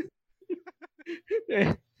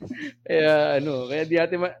 kaya di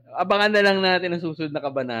natin abangan na lang natin ang susunod na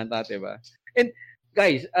kabanata, diba? And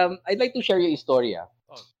guys, I'd like to share you a story.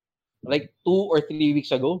 Like 2 or 3 weeks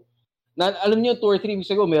ago. Alam niyo 2 or 3 weeks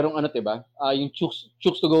ago, merong diba? Yung Chooks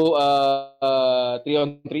to Go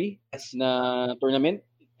 3-on-3 na tournament.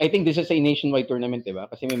 I think this is a nationwide tournament, diba?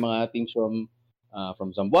 Kasi may mga teams from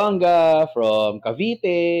Zamboanga, from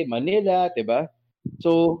Cavite, Manila, diba?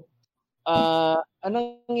 So,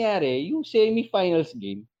 anong nangyari? Yung semi-finals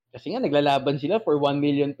game, kasi nga naglalaban sila for 1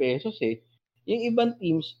 million pesos eh. Yung ibang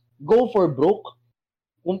teams go for broke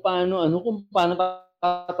kung paano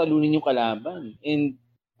tatalunin yung kalaban. And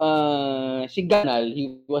si Banal,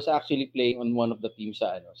 he was actually playing on one of the teams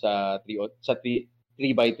sa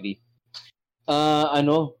 3x3.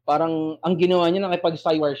 Parang ang ginawa niya,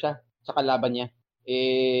 nakipag-cywar siya sa kalaban niya.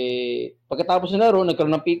 Pagkatapos ng laro,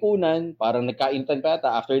 nagkaroon ng pikunan, parang nagkaintan pa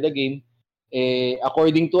ata after the game.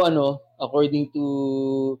 According to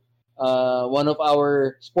one of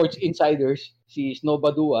our sports insiders, si Snow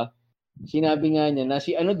Badua, sinabi nga niya na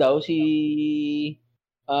si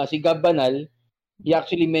Gab Banal, he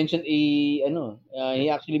actually mentioned 3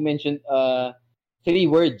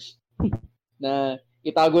 words na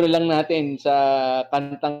itago na lang natin sa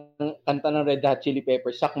kanta ng Red Hot Chili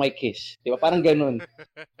Peppers, Suck My Kiss. Di ba? Parang ganun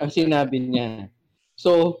ang sinabi niya.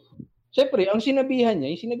 So, syempre, ang sinabihan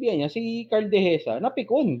niya, si Carl Dehesa,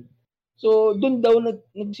 napikon. So, doon daw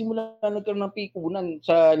nagsimula nagkaroon ng pikunan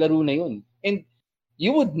sa laro na yun. And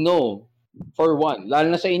you would know, for one, lalo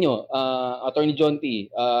na sa inyo, Attorney John T,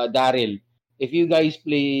 Daryl, if you guys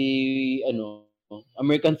play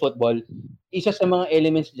American football, isa sa mga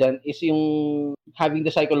elements dyan is yung having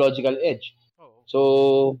the psychological edge.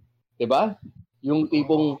 So, 'di ba? Yung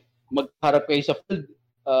tipong magharap kayo sa field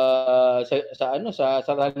sa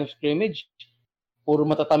line of scrimmage, puro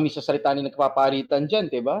matatamis sa salita ni nagpapalitan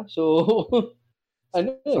diyan, 'di ba? So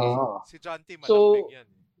si John T malambing yan.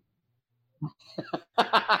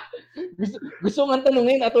 gusto nga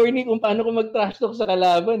tanungin, attorney, kung paano ko mag-trash talk sa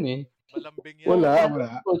kalaban eh. Malambing yan. Wala.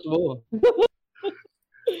 Coach mo.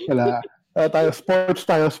 Wala. Tayo sports.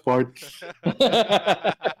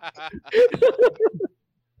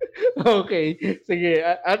 Okay. Sige.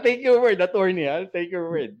 I'll take your word, attorney. I'll take your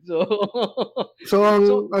word. So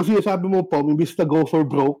ang sinasabi mo po, imbis na go for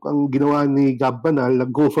broke, ang ginawa ni Gab Banal,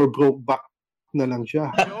 nag-go for broke back na lang siya.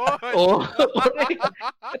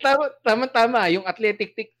 Tama. Yung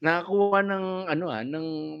Athletiktik nakakuha ng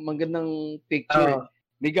magandang picture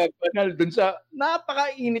ni Gab Banal dun sa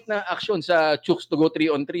napakainit na action sa Chooks to go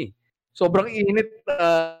 3-on-3. Sobrang init.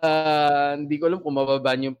 Hindi ko alam kung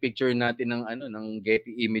mababa niyo yung picture natin ng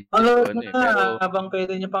Getty Images. Pero habang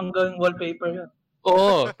pwede niyo pang gawing wallpaper yun.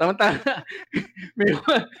 Oo, tama.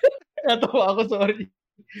 Natawa ako, sorry.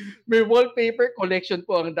 May wallpaper collection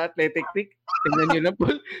po ang The Athletiktik.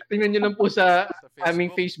 Tingnan niyo lang po sa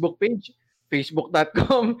aming Facebook page.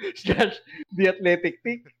 facebook.com/The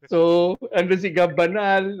Athletiktik. So, andun si Gab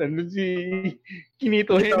Banal, andun si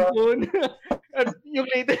Kinito Henson. At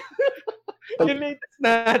yung latest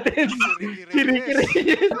natin, si Ricky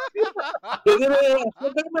Reyes.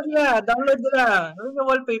 Download mo na. Ano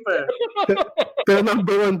yung wallpaper? Pero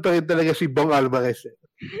number one pa rin talaga si Bong Alvarez.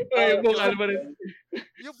 Yung Bong Alvarez.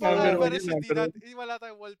 Yung Bong Alvarez, wala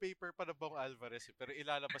tayong wallpaper pa ng Bong Alvarez. Pero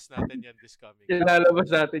ilalabas natin yan this coming. Lalabas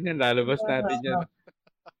natin yan.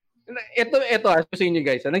 Ito sa inyo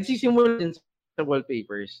guys. Nagsisimula din sa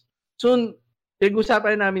wallpapers. Soon,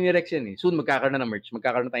 pinag-usapan na namin ni Rex yan eh. Soon, magkakaroon na ng merch.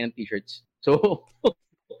 Magkakaroon na tayo ng t-shirts. So,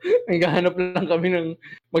 naghahanap lang kami ng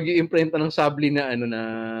mag-i-imprenta ng sabli na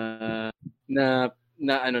na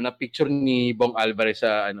picture ni Bong Alvarez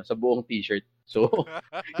sa buong t-shirt. So,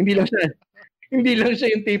 hindi lang siya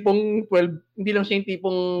yung tipong 12, hindi lang siya yung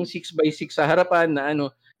tipong 6x6 sa harapan na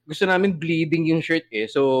gusto namin bleeding yung shirt eh.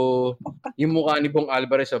 So, yung mukha ni Bong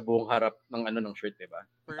Alvarez sa buong harap ng shirt, di ba?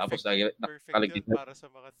 Tapos perfect yun para sa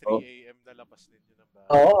mga 3 a.m. na labas ninyo ng bahay.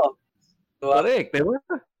 Oo. Correct, di ba?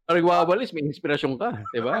 Parang wawalis, may inspirasyon ka,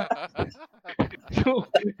 di ba?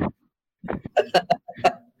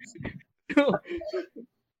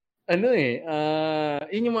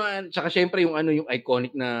 Yun yung mga, tsaka syempre yung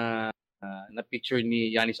iconic na picture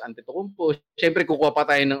ni Giannis Antetokounmpo. Syempre kukuha pa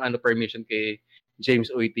tayo ng permission kay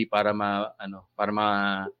James Oiti para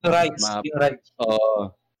rights.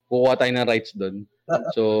 Kukuha tayo ng rights doon.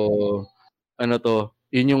 So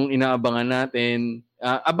yun yung inaabangan natin.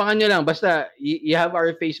 Abangan nyo lang, basta you have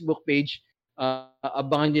our Facebook page,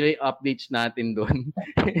 abangan nyo lang yung updates natin doon.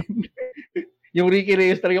 Yung Ricky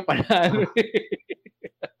Reyes talaga panalo.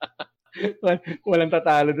 Walang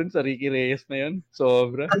tatalo doon sa Ricky Reyes na yun.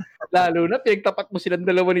 Sobra. Lalo na, pinagtapat mo silang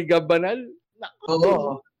dalawa ni Gab Banal.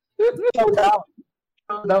 Oo.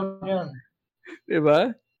 Showdown yun.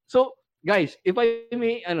 Diba? So, guys, if I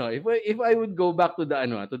may, if I would go back to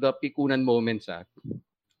the pikunan moments,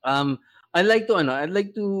 I'd like to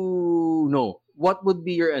know what would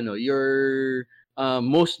be your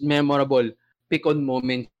most memorable pikon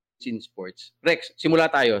moments in sports. Rex, simula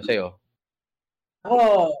tayo sa'yo.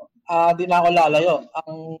 Di na ako lalayo.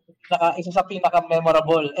 Isa sa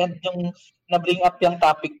pinaka-memorable and yung na-bring up yung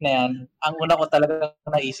topic na yan, ang una ko talaga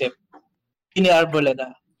naisip, Winnie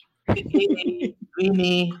Arboleda.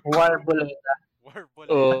 Winnie Warboleda.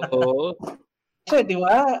 Oo. Kasi di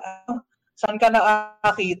ba, saan ka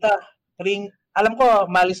nakakita? Alam ko,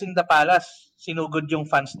 Malice in the Palace, sinugod yung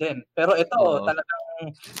fans din. Pero ito,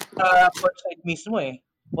 talagang courtside mismo eh.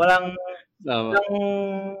 Walang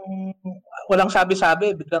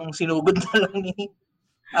sabi-sabi, biglang sinugod na lang ni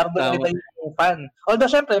Arboleda yung fan. Although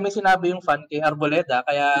syempre may sinabi yung fan kay Arboleda,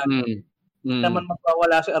 kaya naman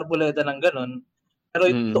magpawala si Arboleda ng ganun. Pero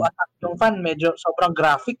yung to attack yung fan, medyo sobrang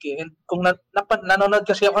graphic eh. And kung nanonood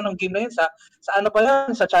kasi ako ng game na yun, sa ano pa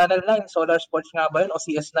yan? Sa Channel 9, Solar Sports nga ba yun? O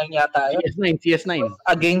CS9 yata yun? CS9.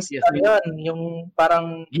 Against CS9. yun, yung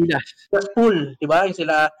parang Gilas. pool, di ba? Yung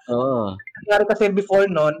sila. Oo. Nangyari kasi before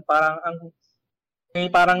noon, parang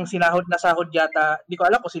sahod yata, di ko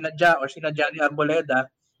alam kung sinadya or sinadya ni Arboleda,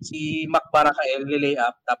 si Mac Barakael lay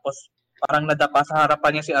up, tapos parang nadapa sa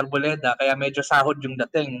harapan niya si Arboleda, kaya medyo sahod yung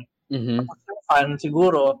dating. Tapos yung fan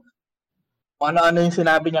siguro, kung ano-ano yung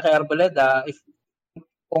sinabi niya kay Arboleda,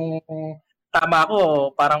 kung tama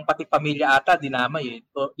ako, parang pati pamilya ata dinamay eh.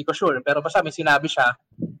 So, di ko sure, pero basta may sinabi siya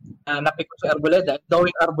na napik ko si Arboleda.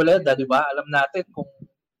 Knowing Arboleda, di ba? Alam natin kung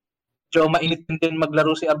medyo mainit din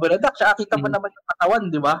maglaro si Arboleda. Tsaka kita mo naman yung katawan,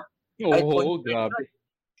 di ba? Oo, grabe.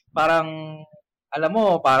 Parang, alam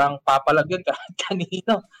mo, parang papalag yun kahit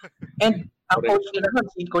kanino. And ang coach nila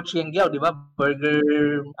nun, si Coach Yengyao, di ba? Burger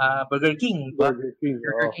King, di ba? Burger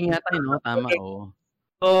King yata yun, no? Tama, oo.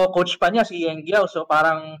 So, coach pa niya si Yengyao. So,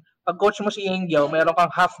 parang, pag coach mo si Yengyao, meron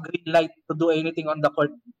kang half green light to do anything on the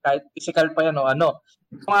court. Kahit physical pa yan o ano.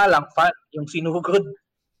 Mga lang, fan, yung sinugod.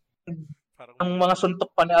 Ang mga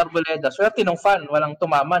suntok pa ni Arboleda. Swerte nung fan, walang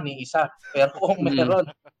tumama ni isa. Pero kung meron,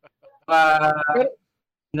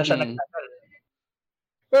 hindi na siya nagtagal.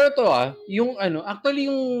 Pero ito yung actually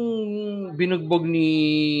yung binugbog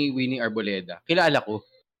ni Winnie Arboleda, kilala ko.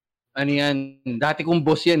 Ano yan, dati kong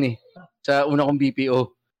boss yan eh, sa una kong BPO.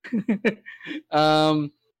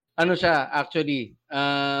 Ano siya, actually,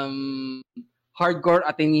 hardcore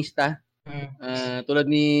Atenista. Tulad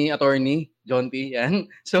ni attorney John T. Yan.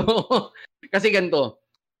 So, kasi ganito,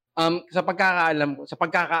 sa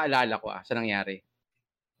pagkakaalala ko sa nangyari.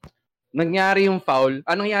 Nangyari yung foul,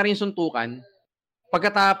 nangyari yung suntukan.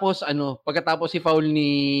 Pagkatapos si foul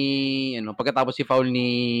ni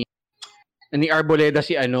Arboleda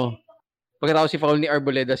pagkatapos si foul ni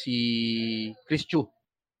Arboleda si Chris Chu.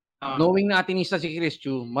 Knowing na Atenista si Chris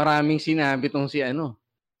Chu, maraming sinabi tong si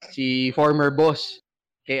former boss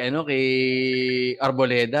kay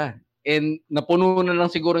Arboleda. And napuno na lang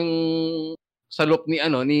siguro yung salop ni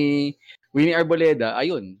Winnie Arboleda.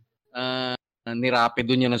 Ayun.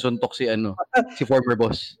 Nirapido niya ng suntok si former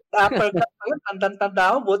boss. Uppercut pa yun,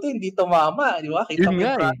 tanda-tanda ako, buti hindi tumama, di ba? Kita mo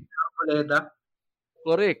yung Arboleda.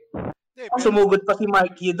 Correct. Sumugod pa si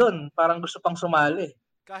Mikey doon, parang gusto pang sumali.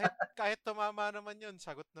 Kahit tumama naman yun,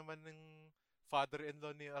 sagot naman ng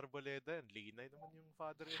father-in-law ni Arboleda yan. Linay naman yung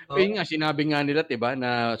father-in-law. Ayun nga, sinabi nga nila, diba,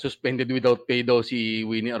 na suspended without pay daw si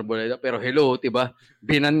Winnie Arboleda. Pero hello, diba,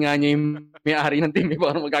 binan nga niya yung may-ari ng team,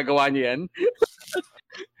 para magagawa niya yan.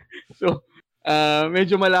 So,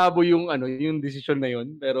 medyo malabo yung decision na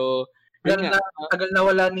yun, pero tagal na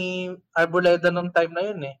wala ni Arboleda nung time na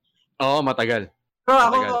yun eh. Oo, matagal. Pero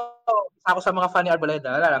ako sa mga fan ni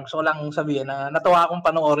Arboleda, gusto ko lang sabihin na natuwa akong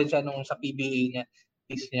panoorin siya nung sa PBA niya,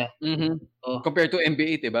 niya. Compared to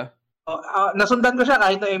NBA, diba? Nasundan ko siya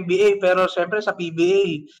kahit na NBA, pero syempre sa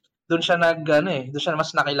PBA doon siya doon siya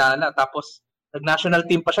mas nakilala. Tapos nag-national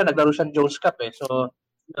team pa siya, naglaro siya ng Jones Cup eh. So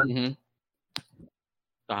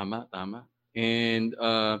Tama. And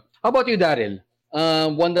how about you, Daryl?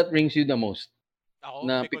 One that rings you the most? Ako,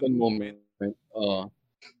 na pikon moment.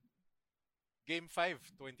 Game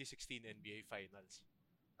 5, 2016 NBA Finals.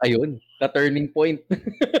 Ayun, the turning point.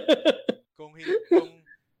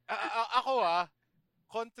 Ako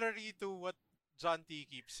contrary to what John T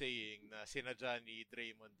keeps saying na sinadya ni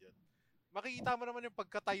Draymond yun, makikita mo naman yung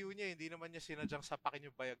pagkatayo niya, hindi naman niya sinadyang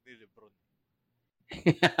sapakin yung bayag ni LeBron.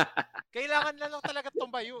 Kailangan na lang talaga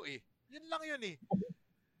tumayo eh. Yun lang yun eh.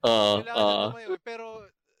 Kailangan na tumayo eh. Pero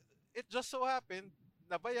it just so happened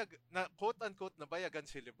na quote-unquote nabayagan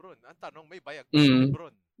si LeBron. Ang tanong, may bayag ba si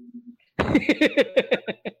LeBron?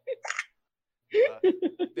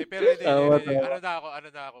 Pero hindi. Ano na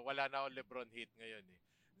ako? Wala na ako LeBron hate ngayon eh.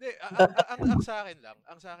 Hindi, ang sa akin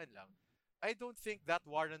lang, I don't think that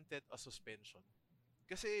warranted a suspension.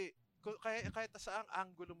 Kasi kahit saang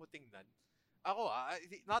angulo mo tingnan, ako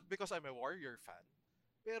not because I'm a Warrior fan,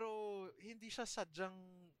 pero hindi siya sadyang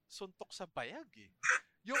suntok sa bayag eh.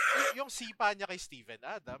 Yung sipa niya kay Steven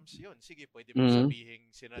Adams, yun, sige, pwede mo sabihin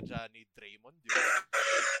sinadya ni Draymond yun.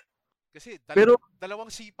 Kasi dalawang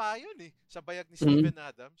sipa yun eh, sa bayag ni Steven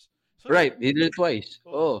Adams. So, right, he did it twice.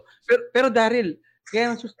 Pero Daryl,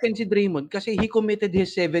 kaya suspend si Draymond kasi he committed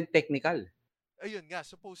his 7th technical. Ayun nga,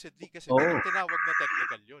 supposedly kasi tinawag na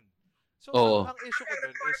technical yun. So, ang issue ko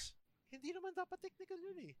dun is, hindi naman dapat technical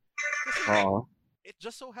yun eh. Kasi it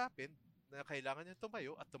just so happened na kailangan niya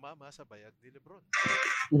tumayo at tumama sa bayag ni LeBron.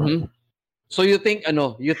 So you think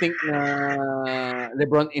na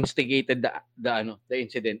LeBron instigated the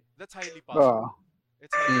incident? That's highly possible.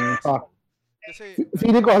 It's highly possible. Kasi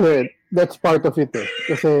Feeling ko that's part of it eh.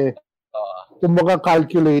 Kasi kung mga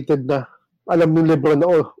calculated na, alam ni Lebron na,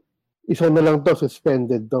 isa na lang to,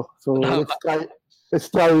 suspended to. So, let's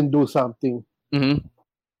try and do something. Mhm.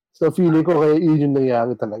 So, feeling ko kaya yun yung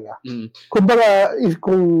nangyari talaga. Kumbaga,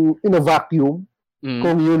 kung in a vacuum,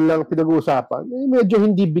 kung yun lang pinag-uusapan, medyo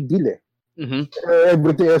hindi big deal eh.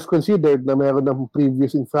 Everything else considered na meron ng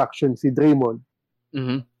previous infraction si Draymond,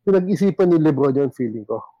 pinag-isipan ni Lebron yung feeling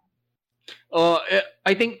ko.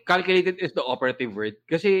 I think calculated is the operative word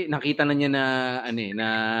kasi nakita na niya na na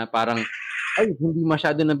parang hindi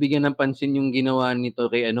masyado nabigyan ng pansin yung ginawa nito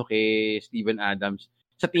kay Steven Adams.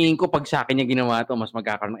 Sa tingin ko pag sa akin niya ginawa to, mas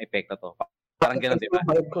magkakaroon ng epekto to. Parang gano'n, di ba?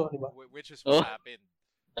 Which is what happened.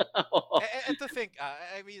 And to think,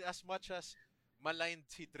 I mean, as much as maligned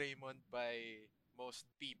si Draymond by most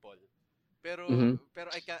people, pero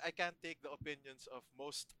I can't take the opinions of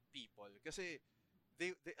most people kasi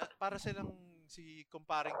they para silang si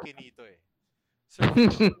kumparing Kinito eh.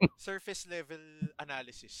 Surface level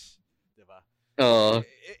analysis, 'di ba?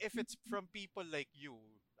 If it's from people like you,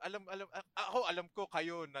 alam ko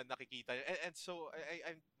kayo na nakikita and so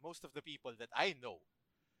I most of the people that I know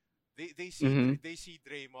they see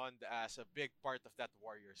Draymond as a big part of that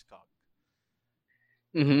Warriors camp.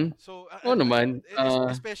 So naman.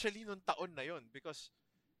 Especially nung taon na yon because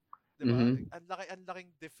 'di ba? Ang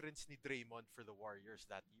laking difference ni Draymond for the Warriors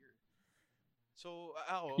that year. So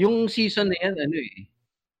ako yung season na yan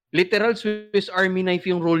literal Swiss Army knife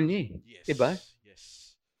yung role niya eh. Yes. Diba?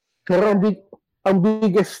 Yes. Pero ang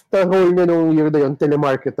biggest role niya nung year na yun,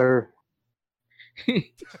 telemarketer.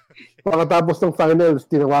 Pagkatapos ng finals,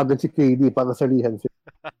 tinawagan si KD para salihan siya.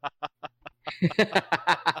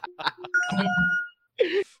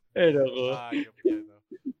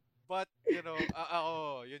 But,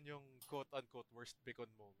 ako, yun yung quote-unquote worst pikon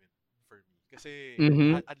moment for me. Kasi,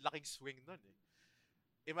 ang laking swing nun eh.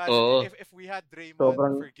 Imagine, if we had Draymond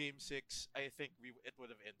for Game 6, I think it would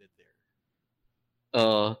have ended there.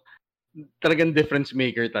 Talagang difference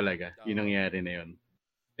maker talaga. Yung nangyari na yun.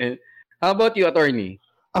 And, how about you, attorney?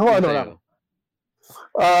 Ako lang.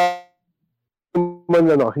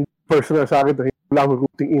 Personal sa akin, wala akong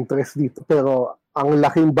rooting interest dito. Pero, ang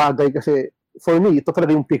laking bagay kasi, for me, ito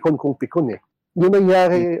talaga yung pikon kung pikon eh. Yung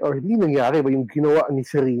nangyari, or hindi nangyari, yung ginawa ni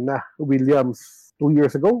Serena Williams 2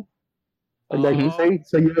 years ago? I'd like to say,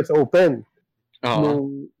 sa US Open.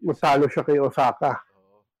 Nung matalo siya kay Osaka.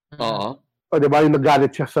 O diba, yung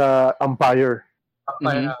nagalit siya sa umpire.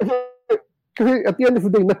 Kasi at the end of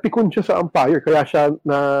the day, napikon siya sa umpire, kaya siya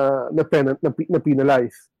na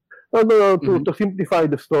penalize. To simplify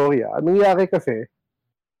the story, anong nangyari kasi,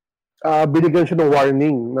 binigyan siya ng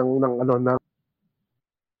warning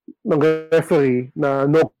ng referee na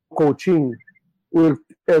no coaching.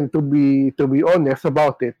 And to be honest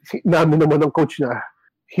about it, namin naman ng coach na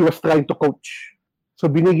he was trying to coach.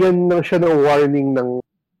 So binigyan lang siya ng warning ng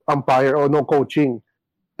umpire o no coaching.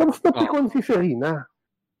 Tapos napikon si Serena.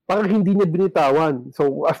 Parang hindi niya binitawan.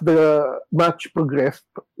 So as the match progressed,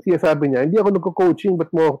 sinasabi niya, hindi ako nagko-coaching,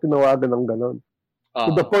 ba't mo ako tinawagan ng ganon?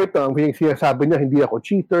 To the point na, sinasabi niya, hindi ako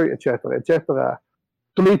cheater, etc.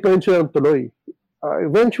 Tuloy pa rin siya ng tuloy.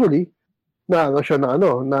 Eventually, na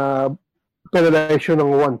penalize siya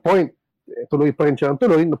ng 1 point. Tuloy pa rin siya ng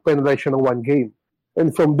tuloy, na-penalize siya ng 1 game.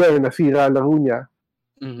 And from there, nasira laro niya.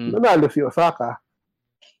 Nanalo si Osaka.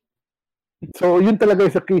 So, yun talaga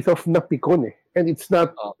is a case of napikon eh. And it's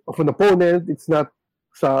not of an opponent, it's not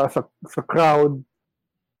sa crowd.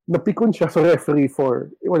 Napikon siya sa referee for,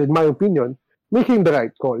 well, in my opinion, making the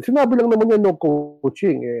right call. Sinabi lang naman niya no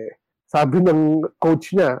coaching. Sabi ng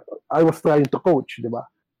coach niya, I was trying to coach, di ba?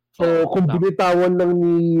 So, kung binitawan lang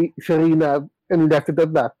ni Serena and left it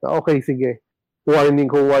at that, okay, sige. Warning.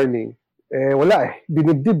 Wala eh.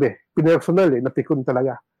 Dinibdib eh. Pinersonal eh. Napikon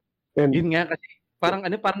talaga. And, yun nga kasi, parang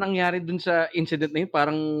nangyari dun sa incident na yun,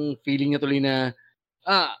 parang feeling niya tuloy na,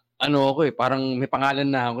 parang may pangalan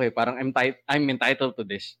na ako eh. Parang I'm entitled to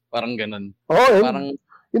this. Parang ganun. Parang,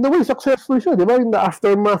 in a way, successful siya, di ba? In the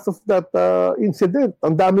aftermath of that incident,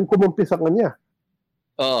 ang daming kumumpi sa kanya.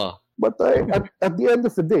 But at the end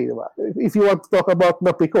of the day, diba, if you want to talk about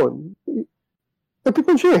napikon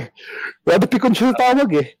siya eh. Napikon siya sa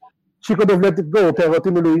tawag eh. She could have let it go, pero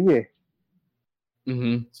tinuloy niya eh.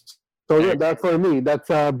 So yeah, that for me,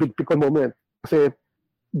 that's a big pikon moment. Kasi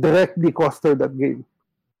directly cost her that game.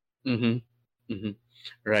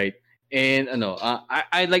 Right. And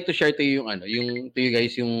I'd like to share to you to you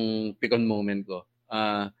guys yung pikon moment ko.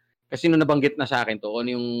 Kasi nung nabanggit na sa akin to,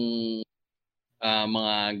 yung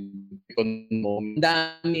mga pikon moment.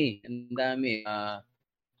 Ang dami.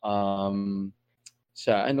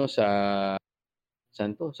 Sa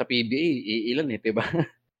saan to? Sa PBA, ilan diba?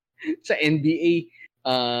 Sa NBA,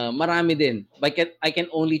 marami din. I can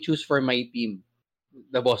only choose for my team,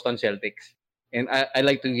 the Boston Celtics. And I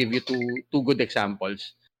like to give you two good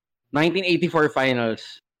examples. 1984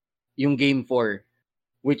 Finals, yung Game 4,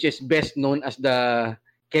 which is best known as the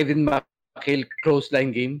Kevin McHale clothesline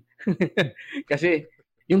game. Kasi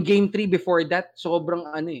yung Game 3 before that, sobrang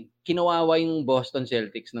kinawawa yung Boston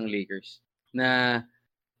Celtics ng Lakers. Na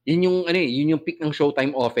yun yung peak ng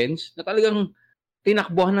Showtime offense na talagang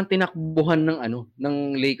tinakbuhan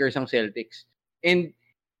ng Lakers ang Celtics. And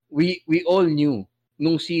we all knew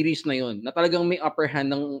nung series na yon na talagang may upper hand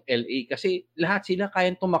ng LA kasi lahat sila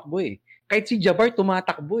kayang tumakbo eh. Kahit si Jabbar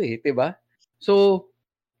tumatakbo eh, 'di ba? So,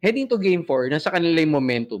 heading to Game 4, nasa kanila yung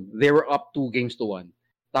momentum. They were up 2-1.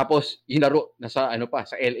 Tapos, yung laro, sa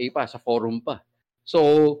LA pa, sa Forum pa.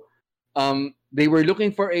 So, they were looking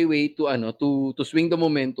for a way to swing the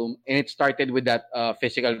momentum, and it started with that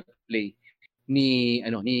physical play ni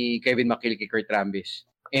Kevin McHale kay Kurt Rambis.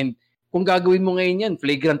 And kung gagawin mo ngayon yan,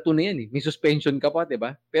 flagrant 2 na yan eh. May suspension ka pa, 'di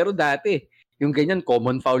ba? Pero dati, yung ganyan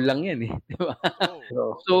common foul lang yan eh, 'di ba?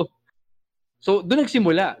 So doon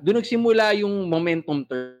nagsimula yung momentum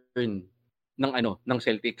turn ng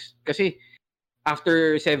Celtics. Kasi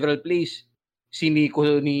after several plays,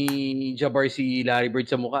 siniko ni Jabbar si Larry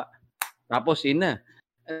Bird sa mukha. Tapos yun na.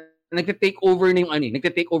 Nagte-take over na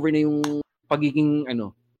yung pagiging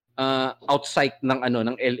outside ng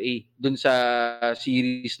LA dun sa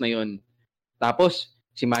series na yon. Tapos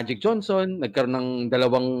si Magic Johnson nagkaroon ng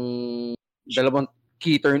dalawang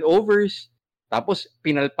key turnovers. Tapos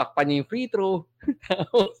pinalpak pa niya yung free throw.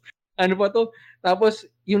 Tapos Tapos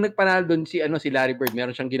yung nagpanalo doon si Larry Bird,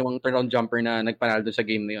 meron siyang ginawang turnaround jumper na nagpanalo doon sa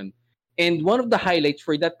game na yon. And one of the highlights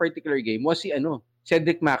for that particular game was si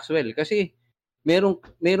Cedric Maxwell kasi merong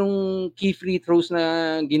key free throws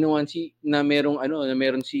na ginawan na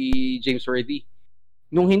meron si James Worthy.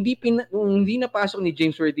 Nung hindi napasok ni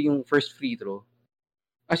James Worthy yung first free throw.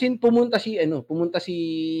 As in pumunta si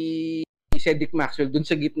Cedric Maxwell dun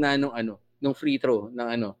sa gitna nung free throw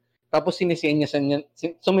ng Tapos sinisenya siya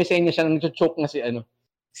nang choke na si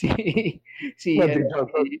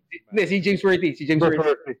James Worthy.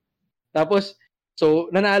 Tapos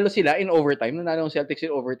so, nanalo sila in overtime. Nanalo ang Celtics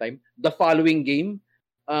in overtime. The following game,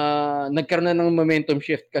 nagkaroon na ng momentum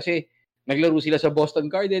shift kasi naglaro sila sa Boston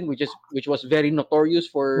Garden which was very notorious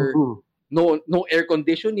for no air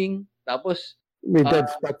conditioning. Tapos may dead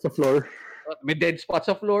spots sa floor. May dead spots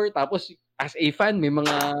sa floor. Tapos as a fan, may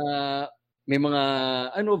mga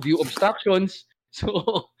view obstructions. So,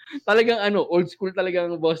 talagang old school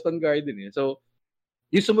talagang Boston Garden eh. So,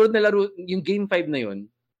 yung sumunod na laro, yung game 5 na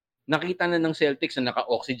yon, nakita na ng Celtics na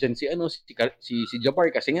naka-oxygen si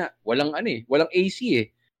Jabbar kasi nga walang AC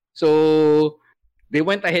eh. So they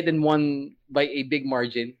went ahead and won by a big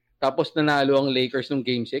margin. Tapos nanalo ang Lakers nung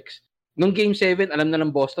game 6. Nung game 7, alam na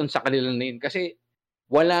ng Boston sa kanila na yun kasi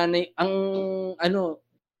wala na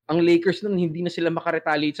ang Lakers nun hindi na sila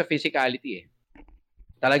makaretaliate sa physicality eh.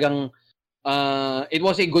 Talagang it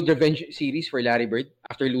was a good revenge series for Larry Bird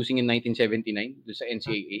after losing in 1979 doon sa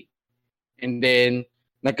NCAA. And then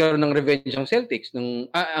nagkaroon ng revenge ang Celtics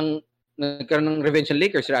nagkaroon ng revenge ang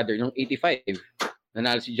Lakers rather nung 85.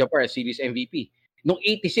 Nanalo si Jabbar as series MVP. Nung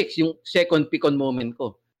 86, yung second pikon moment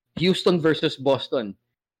ko. Houston versus Boston.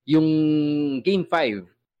 Yung game 5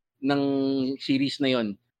 ng series na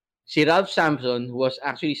yon. Si Ralph Sampson who was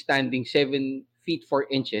actually standing 7 feet 4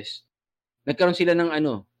 inches. Nagkaroon sila ng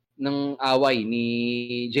away ni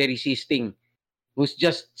Jerry Sichting who's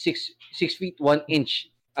just 6 feet 1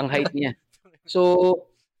 inch ang height niya. So,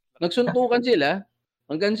 nagsuntukan sila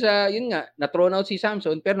hanggang sa, yun nga, na-thrown out si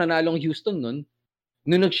Sampson pero nanalong Houston nun.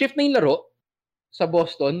 Nung nag-shift na yung laro sa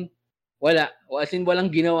Boston,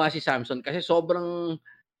 walang ginawa si Sampson kasi sobrang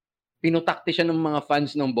pinutakti siya ng mga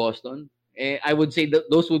fans ng Boston. I would say that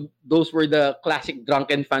those were the classic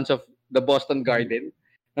drunken fans of the Boston Garden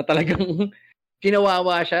na talagang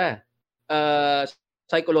kinawawa siya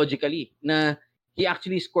psychologically na he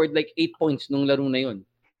actually scored like 8 points nung laro na yun.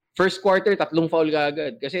 First quarter, 3 foul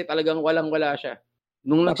kaagad kasi talagang walang-wala siya.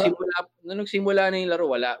 Nung nagsimula na yung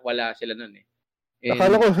laro, wala sila nun eh. And,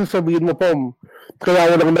 akala ko sasabihin mo, Pom, kaya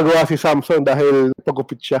walang nagawa si Samson dahil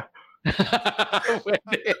pagupit siya.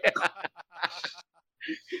 Pwede.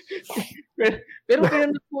 pero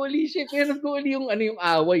pinag-uli siya. Pinag-uli yung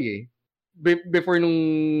away eh. Before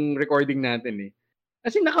nung recording natin eh.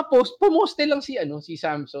 Kasi pumoste lang si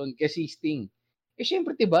Samson kasi Sting. Eh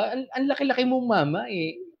syempre 'di ba, ang laki-laki mong mama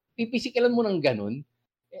eh. Pipisikalan mo ng ganun.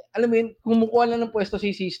 Eh, alam mo yun, kumukuha lang ng pwesto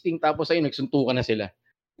si Sting tapos ayun nagsuntukan na sila.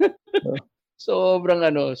 sobrang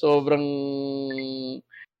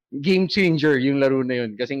game changer yung laro na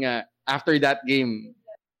yun. Kasi nga, after that game,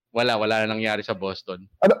 wala na nangyari sa Boston.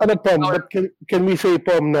 Ano Pom, but can we say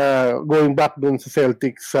Pom na going back dun sa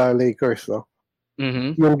Celtics sa Lakers, no?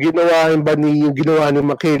 Mm-hmm. Yung ginawa ni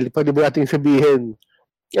McHale, pwede ba natin sabihin,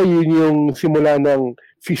 ayun yung simula ng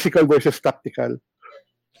physical versus tactical.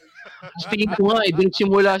 Tingin ko nga, dun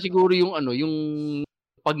simula siguro yung yung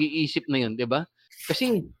pag-iisip na yun, 'di ba?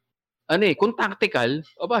 Kasi kung tactical,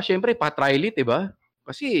 syempre pa-trial it, 'di ba?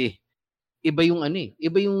 Kasi iba yung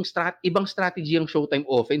ibang strategy ang Showtime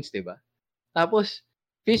offense, 'di ba? Tapos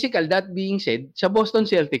physical, that being said, sa Boston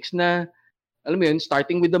Celtics na alam mo yun,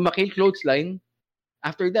 starting with the McHale clothesline,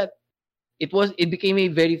 after that, it became a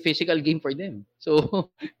very physical game for them. So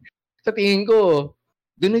sa tingin ko,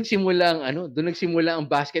 doon nagsimula ang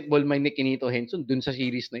basketball mind ni Kinito Henson doon sa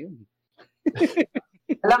series na yun.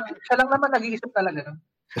 Siya lang naman nag-iisip talaga. No?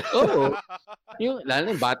 Oo. Yung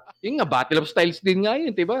Battle of Styles din nga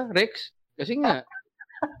yun, 'di ba, Rex? Kasi nga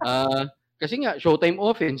Showtime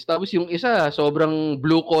offense, tapos yung isa sobrang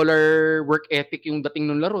blue collar work ethic yung dating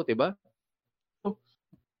ng laro, 'di ba?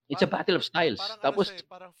 It's a battle of styles. Tapos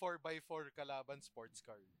parang 4x4 kalaban sports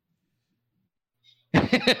car.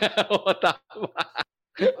 Oo, tama.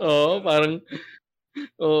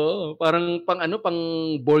 Parang pang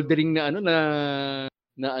bouldering na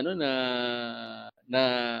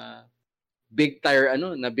big tire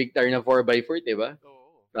na 4x4, 'di ba?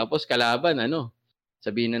 Oo. Tapos kalaban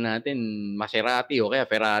sabihin na natin Maserati o kaya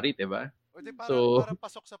Ferrari, 'di ba? O di parang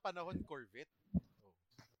pasok sa panahon Corvette.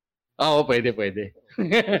 Oo, pwede. Corvette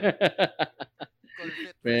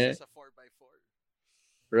versus a 4x4.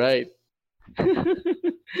 Right.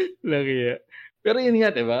 Lagi. Pero yun nga,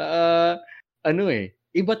 'di ba?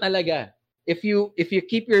 Iba talaga. If you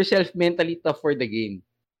keep yourself mentally tough for the game,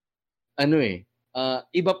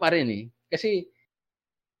 iba pa rin eh. Kasi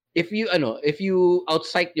if you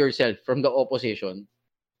outpsych yourself from the opposition,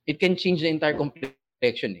 it can change the entire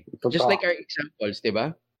complexion eh. Just like our examples, 'di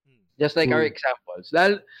ba? Just like our examples.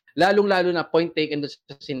 Lalong-lalo na point taken doon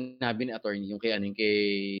sa sinabi ni attorney yung kay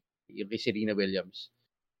Serena Williams.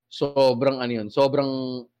 Sobrang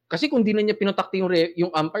kasi kung di na niya pinotakti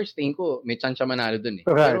yung umpires, tingin ko may chance siya manalo doon eh.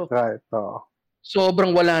 Right.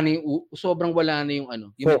 Sobrang wala na yung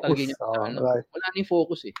yung mental game niya. Right. Wala na yung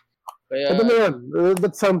focus eh. Kaya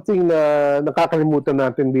that's something na nakakalimutan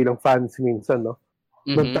natin bilang fans minsan, no?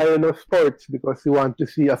 Doon tayo ng sports because we want to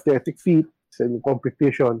see athletic feats and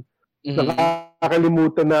competition.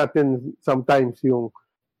 Nakakalimutan natin sometimes yung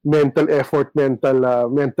mental effort, mental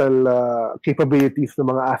capabilities ng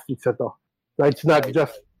mga athletes na to. It's not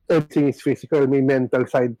just everything is physical, may mental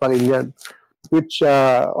side pa rin yan, which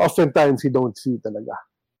oftentimes you don't see talaga.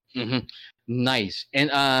 Nice.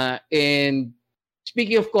 And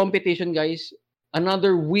speaking of competition, guys,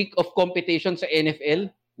 another week of competition sa NFL.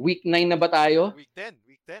 Week 9 na ba tayo? Week 10.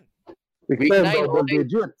 Week 10, double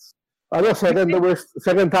digits.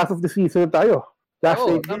 Second half of the season tayo. Last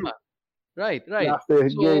 8 tama. Right. Last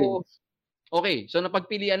 8 games. Okay, so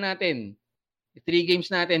napagpilian natin 3 games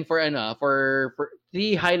natin for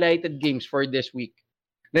 3 highlighted games for this week.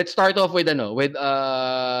 Let's start off with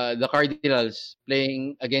the Cardinals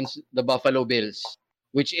playing against the Buffalo Bills,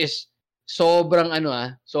 which is sobrang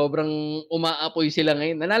umaapoy sila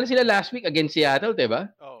ngayon. Nanalo sila last week against Seattle, 'di ba?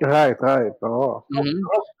 Oh. Right. Oh.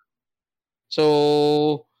 So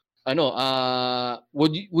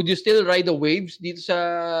would you still ride the waves dito sa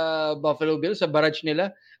Buffalo Bills sa barrage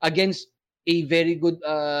nila against a very good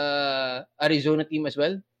Arizona team as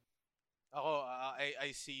well? Ako,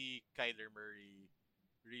 I see Kyler Murray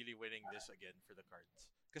really winning this again for the Cards.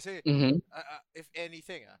 Kasi if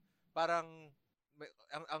anything, parang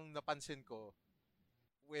ang napansin ko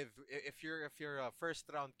if you're a first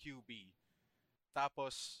round QB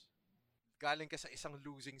tapos galing ka sa isang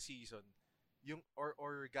losing season,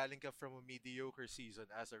 or galing ka from a mediocre season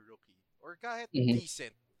as a rookie or kahit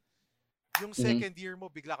decent, yung second year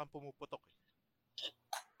mo bigla kang pumuputok eh.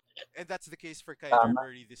 And that's the case for Kyler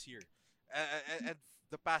Murray this year. And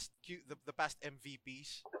the past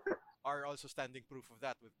MVPs are also standing proof of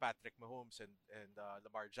that with Patrick Mahomes and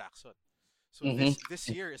Lamar Jackson. So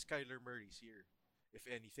this year is Kyler Murray's year, if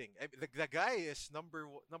anything. The guy is number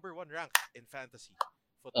one ranked in fantasy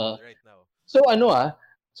football right now. So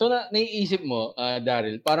so naiisip mo,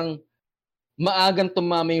 Daryl, parang maagang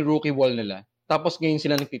tumama yung rookie wall nila. Tapos ngayon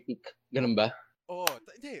sila nagpipick. Ganun ba?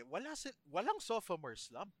 Hindi. Walang sophomore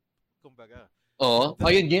slump, kumbaga.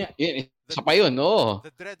 Ayun. Isa pa yun,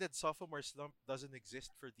 The dreaded sophomore slump doesn't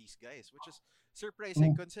exist for these guys, which is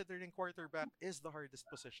surprising considering quarterback is the hardest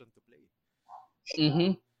position to play.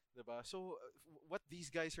 Diba? So, what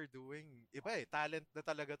these guys are doing, iba eh, talent na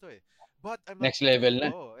talaga to eh. But I'm not, Next level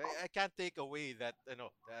na. oh, I can't take away that,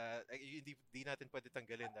 hindi natin pwede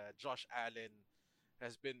tanggalin na Josh Allen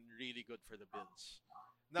has been really good for the Bills.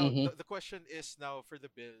 Now, Mhm. the question is now for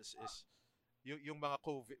the Bills is, yung mga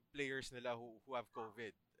COVID players nila who have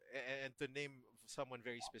COVID. And to name someone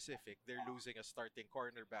very specific, they're losing a starting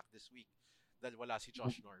cornerback this week dahil wala si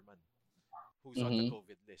Josh Norman, who's on the Mhm.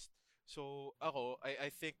 COVID list. So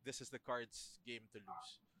I think this is the Cards game to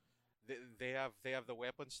lose. They have the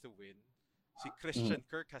weapons to win. Si Christian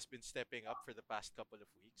Kirk has been stepping up for the past couple of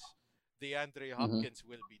weeks. DeAndre Hopkins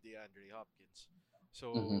will be DeAndre Hopkins.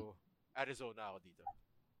 So Arizona ako dito.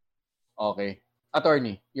 Okay.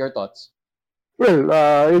 Attorney, your thoughts? Well,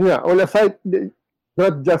 yun nga. Well, aside,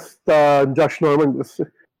 not just Josh Norman,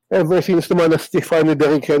 ever since naman na Stephanie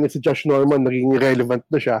Derrick Henry si Josh Norman, naging relevant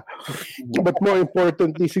na siya. But more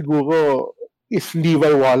importantly siguro is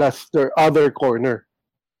Levi Wallace, their other corner.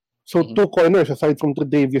 So two corners aside from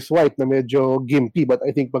Tre'Davious White na medyo gimpy but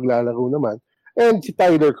I think maglalaro naman. And si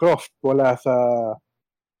Tyler Croft wala sa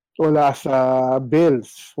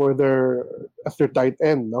Bills for as their tight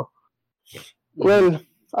end, no? Well,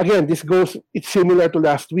 again, it's similar to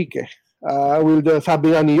last week eh.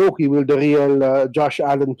 Sabi nga ni Yoki, will the real Josh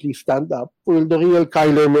Allen please stand up? Will the real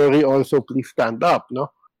Kyler Murray also please stand up,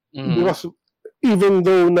 no? Because even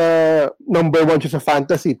though na number 1 siya sa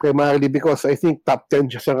fantasy, primarily because I think top 10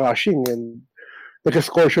 siya sa rushing and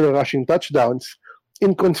nag-score siya ng rushing touchdowns,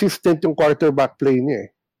 inconsistent yung quarterback play niya eh.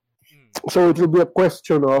 So it will be a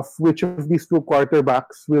question of which of these two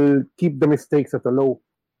quarterbacks will keep the mistakes at a low.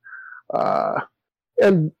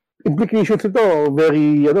 And implications ito,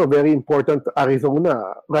 very important to Arizona.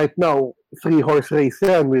 Right now, 3-horse race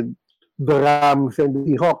yan with the Rams and the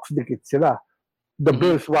Seahawks, dikit sila. The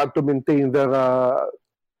Bills want to maintain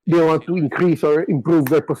they want to increase or improve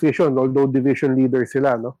their position, although division leader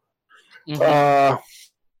sila, no?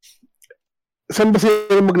 Saan ba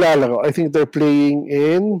sila maglalaro? I think they're playing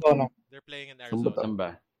in... They're playing in Arizona. Saan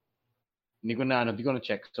ba? Hindi ko na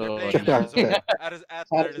check. So, they're playing in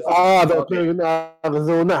Arizona. They're playing in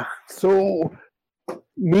Arizona. So,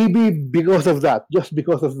 maybe because of that, just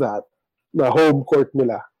because of that, na home court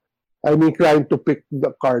nila, I'm inclined to pick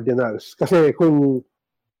the Cardinals. Kasi kung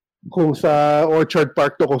sa Orchard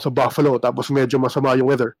Park to, kung sa Buffalo, tapos medyo masama yung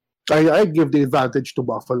weather, I give the advantage to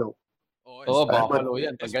Buffalo. Buffalo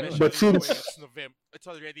yan. But since it's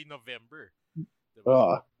already November.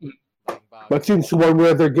 But since warm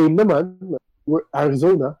weather game naman,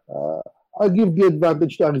 Arizona, I'll give the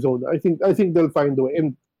advantage to Arizona. I think they'll find a way.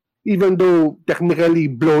 And even though technically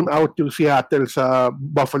blown out yung Seattle sa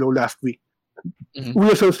Buffalo last week,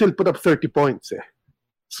 Wilson still put up 30 points.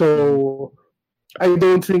 So I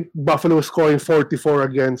don't think Buffalo is scoring 44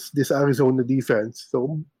 against this Arizona defense.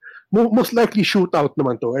 So most likely shootout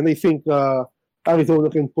naman to. And I think Arizona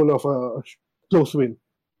can pull off a close win.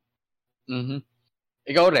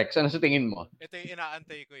 Ikaw, Rex, ano sa tingin mo? Ito yung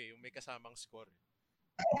inaantay ko yung may kasamang score.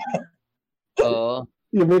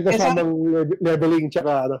 Yung may kasamang leveling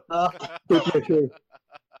tsaka pressure.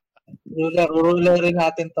 Ruler rin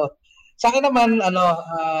natin to. Sa akin naman,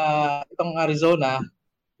 itong Arizona,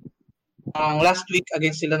 ang last week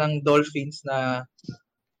against sila ng Dolphins na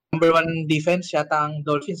number 1 defense yata ang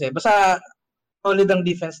Dolphins eh. Basta solid ang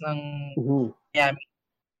defense ng Miami.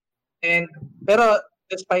 Pero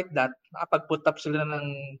despite that, nakapag-put up sila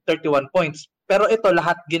ng 31 points. Pero ito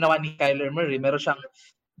lahat ginawa ni Kyler Murray. Meron siyang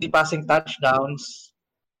passing touchdowns.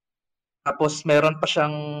 Tapos meron pa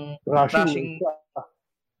siyang rushing.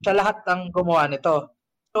 Siya lahat ang gumawa nito.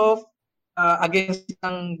 So, against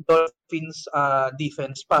ng Dolphins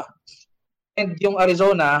defense pa. And yung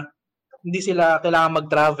Arizona, hindi sila kailangan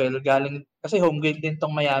mag-travel galing kasi home game din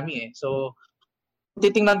tong Miami eh. So,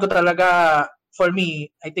 titingnan ko talaga, for me,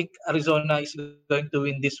 I think Arizona is going to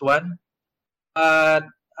win this one. As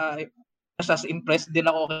impressed din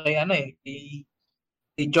ako kay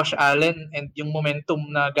Josh Allen and yung momentum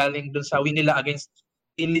na galing dun sa win nila against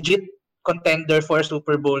a legit contender for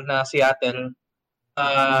Super Bowl na Seattle.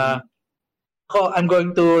 I'm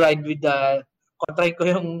going to ride with kontrahin ko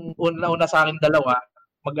yung una sa akin dalawa.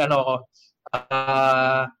 I'm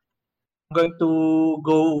going to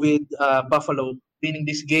go with Buffalo winning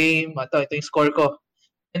this game. Ito yung score ko.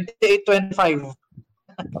 28-25.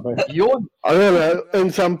 Okay. Yun.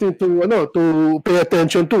 And something to pay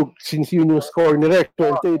attention to since you know score ni Rex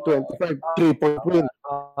 28-25 3-point win.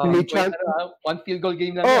 May chance one field goal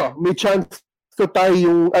game lang. May chance to tie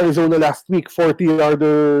yung Arizona last week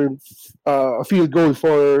 40-yarder field goal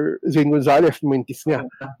for Zane Gonzalez, mintis niya.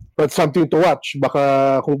 But something to watch.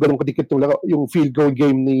 Baka kung ganun kadikit yung field goal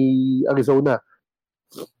game ni Arizona.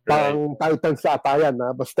 Parang Titans sa atayan,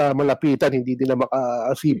 basta malapitan, hindi din na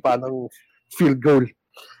makasipa ng field goal.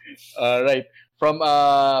 Right. From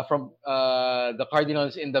the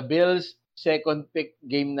Cardinals and the Bills, second pick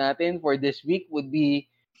game natin for this week would be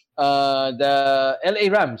the LA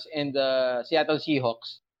Rams and the Seattle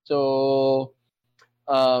Seahawks. So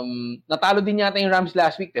natalo din yata yung Rams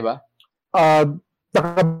last week, 'di ba?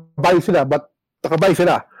 Nakabay sila.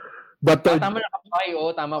 But tama nakabay,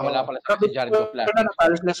 tama, wala pala si Jared Goff last.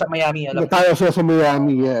 Natalo sila sa Miami, natalo sila sa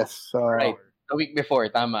Miami, yes. Right. The week before,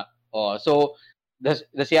 tama. So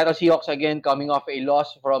the Seattle Seahawks again coming off a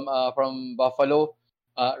loss from Buffalo.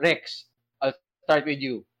 Rex, I'll start with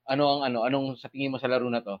you. Anong sa tingin mo sa laro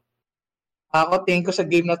na to? Ako tingin ko sa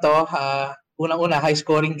game na to, unang-una high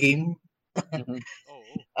scoring game.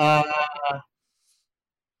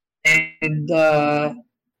 And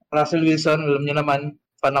Russell Wilson, alam niyo naman,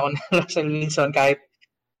 panahon ni Russell Wilson kahit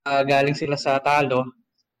galing sila sa talo.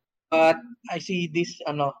 But I see this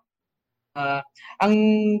ang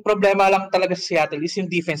problema lang talaga sa Seattle is yung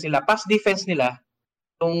defense nila. Pass defense nila,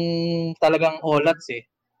 yung talagang olats eh.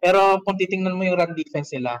 Pero kung titingnan mo yung run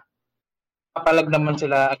defense nila, kapalag naman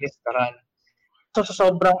sila against the run. So sa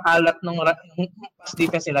sobrang alat ng pass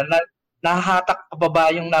defense nila, nahahatak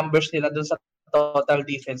pababa yung numbers nila dun sa total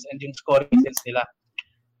defense and yung scoring defense nila.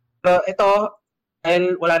 Pero ito,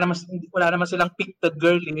 dahil wala naman silang pick the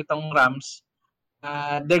girl in itong Rams,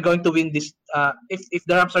 they're going to win this. If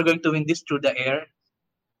the Rams are going to win this through the air,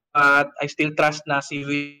 but I still trust na si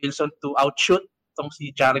Wilson to outshoot itong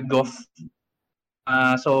si Jared Goff.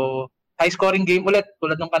 So, high-scoring game ulit,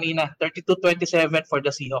 tulad nung kanina, 32-27 for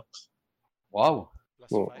the Seahawks. Wow.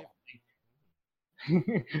 +5.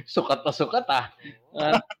 Sukat na sukat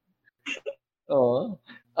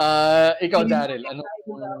ikaw, Daryl,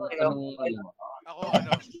 Ako,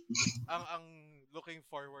 ang looking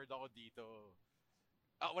forward ako dito,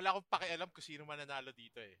 wala akong pakialam kung sino mananalo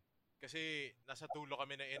dito eh. Kasi nasa dulo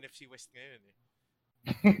kami ng NFC West ngayon eh.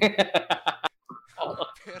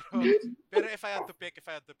 pero if I had to pick,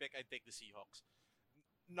 I'd take the Seahawks.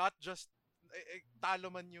 Not just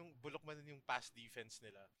talo man yung bulok man yung pass defense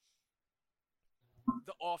nila.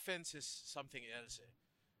 The offense is something else eh.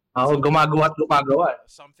 Gumagawa.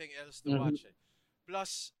 Something else to watch eh.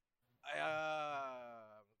 Plus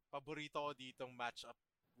paborito ko ditong matchup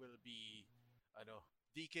will be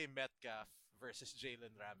DK Metcalf versus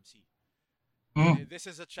Jalen Ramsey. This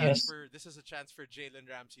is a chance for Jalen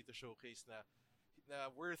Ramsey to showcase na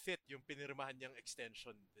worth it yung pinirmahan niyang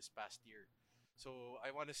extension this past year. So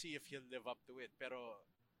I want to see if he'll live up to it. Pero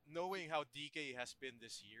knowing how DK has been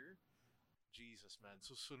this year, Jesus man,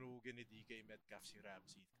 susunugin ni DK Metcalf si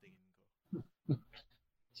Ramsey, tingin ko.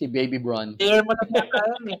 Si Baby Bron.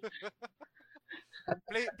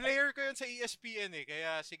 Player ko yun sa ESPN eh.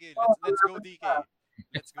 Kaya sige, let's go DK.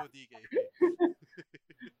 Let's go DK.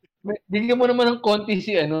 Bigyan mo naman ng konti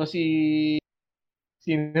si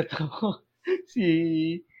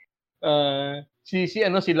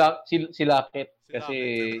Lockett kasi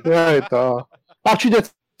right. Actually that's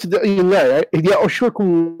yun nga, hindi ako sure kung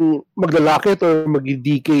maglalakit or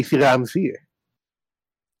mag-DK si Ramsey eh.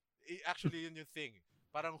 Actually yun yung thing.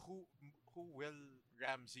 Parang who will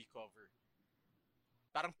Ramsey cover?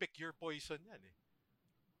 Parang pick your poison yan eh.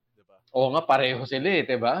 Diba? Oo nga, pareho sila eh,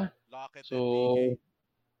 diba? Lockett and DK.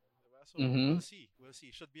 Diba? So we'll see.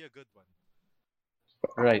 Should be a good one.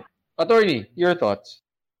 Right. Attorney, your thoughts?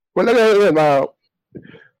 Wala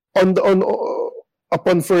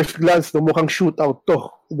upon first glance, mukhang shootout to.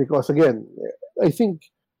 Because again, I think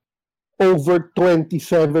over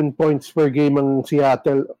 27 points per game ang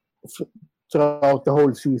Seattle throughout the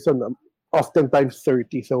whole season. Oftentimes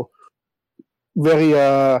 30. So, very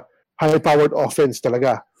high-powered offense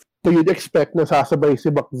talaga. So, you'd expect na sasabay si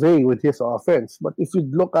McVay with his offense. But if you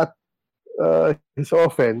look at his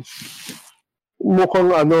offense,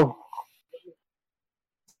 mukhang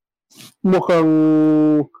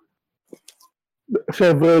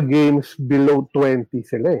several games below 20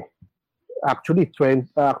 sila eh. Actually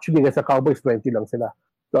sa Cowboys 20 lang sila.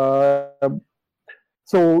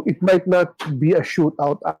 So it might not be a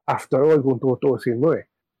shootout after all kung tutuusin mo eh.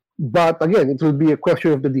 But again, it will be a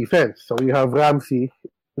question of the defense. So you have Ramsey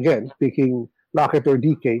again picking Lockett or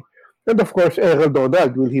DK, and of course Aaron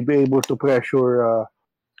Donald, will he be able to pressure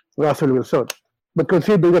Russell Wilson? But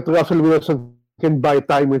considering that Russell Wilson can buy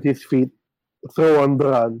time with his feet, throw on the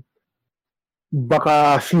run,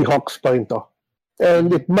 baka Seahawks pa rin to.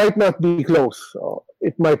 And it might not be close.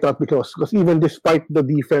 Because even despite the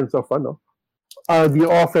defense of the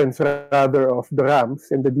offense rather of the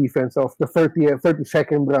Rams and the defense of the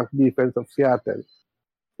 32nd ranked defense of Seattle,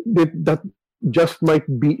 just might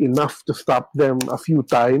be enough to stop them a few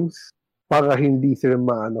times para hindi sila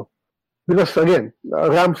maano. Because again,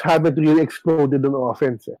 Rams haven't really exploded on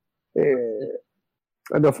offense.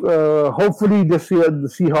 And hopefully the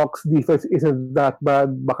Seahawks defense isn't that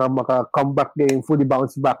bad. Baka maka-comeback game, fully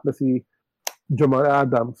bounce back na si Jamal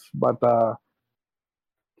Adams. But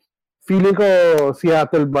feeling ko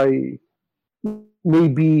Seattle by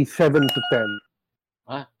maybe 7-10.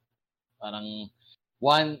 Parang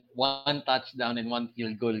one touchdown and one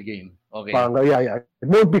field goal game. Okay. Parang, yeah. It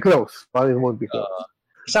won't be close. Parang it won't be close.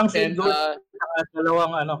 Isang field goal,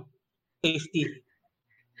 dalawang safety.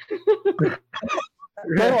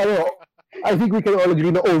 Pero I think we can all agree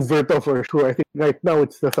na over to for sure. I think right now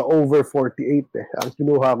it's nasa over 48 ang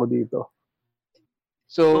kinuha ko dito.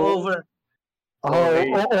 So over.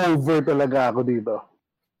 Over talaga ako dito.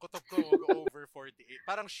 Kutob ko over 48.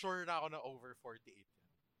 Parang sure na ako na over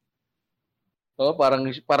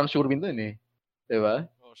 48. Parang sure win dun eh. 'Di ba?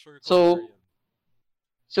 Sure.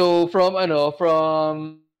 So from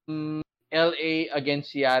LA against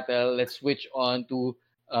Seattle, let's switch on to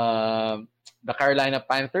the Carolina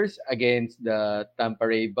Panthers against the Tampa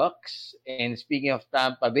Bay Bucks. And speaking of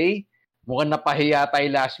Tampa Bay, mukhang napahiya tayo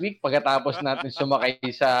last week pagkatapos natin sumakay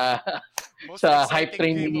sa hype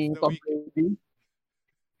train ni Tom Brady.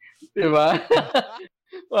 Diba?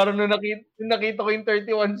 Parang nung nakita ko yung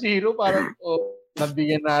 31-0, parang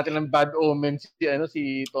nabigyan natin ng bad omens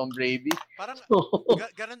si Tom Brady. Parang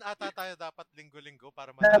ganun ata tayo dapat linggo-linggo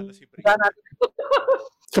para matalo si Brady.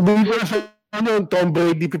 Sabihin ko sa Tom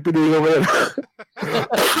Brady pipiliin mo yan.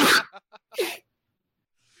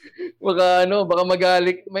 Baka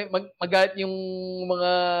magalit yung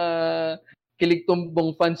mga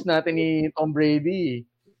kilig-tumbong fans natin ni Tom Brady.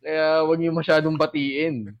 Kaya huwag niyo masyadong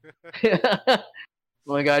batiin.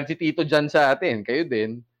 Magalit si Tito Jan sa atin, kayo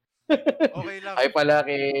din. Okay lang. Hi pala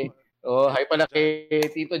kay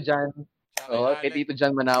Tito Jan. Kay Tito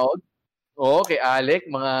Jan Manaog. Kay Alec,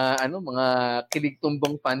 mga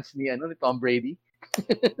kilig-tumbong fans ni Tom Brady.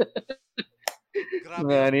 Grabe.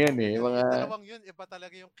 Mga yan eh. Mga dalawang yun, iba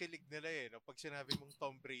talaga yung kilig nila eh. No? Pag sinabi mong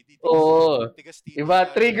Tom Brady, tigas Tito. Iba,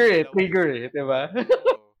 trigger eh. Diba?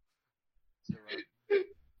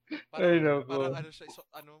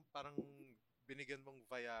 Parang binigyan mong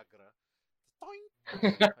Viagra. Toing!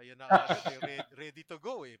 Ayun na agad eh. Ready to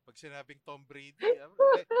go eh. Pag sinabing Tom Brady,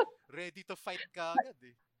 ready to fight ka agad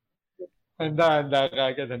eh. Handa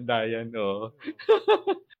ka agad, handa yan.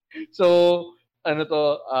 So,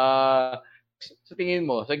 sa tingin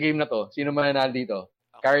mo, sa game na to, sino mananalo dito?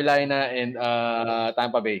 Carolina and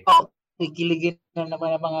Tampa Bay. Kikiligin na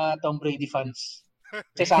naman ang mga Tom Brady fans.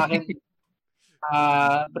 Kasi sa akin,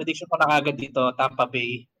 prediction ko na kagad dito, Tampa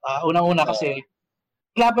Bay. Unang-una kasi,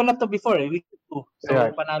 laban na to before week 2. So,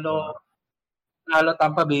 panalo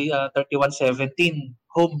Tampa Bay 31-17.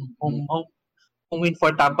 Home win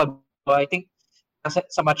for Tampa Bay. So, I think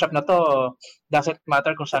sa matchup na to, doesn't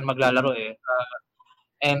matter kung saan maglalaro eh.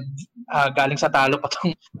 And galing sa talo pa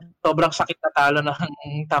tong sobrang sakit na talo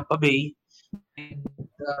ng Tampa Bay.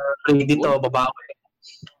 Ready to babawi.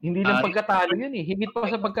 Hindi lang pagkatalo yun eh. Higit pa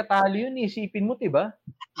sa pagkatalo yun eh. Isipin mo, diba?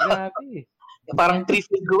 Grabe eh. Parang 3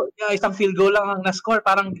 field goal, isang field goal lang ang na-score.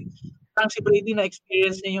 Parang si Brady na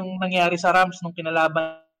experience niya yung nangyari sa Rams nung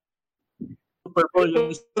kinalaban Super Bowl.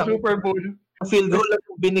 Yung Super Bowl. Field goal lang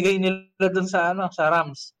binigay nila dun sa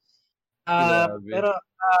Rams. Pero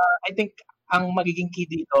I think ang magiging key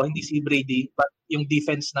dito hindi si Brady but yung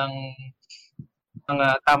defense ng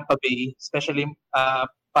Tampa Bay, especially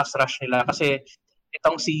pass rush nila kasi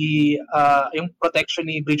itong yung protection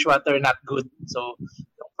ni Bridgewater not good. So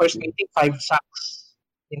yung first meeting 5 sacks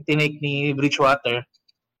yung tinake ni Bridgewater.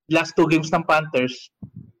 Last 2 games ng Panthers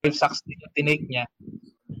 5 sacks din yung tinake niya.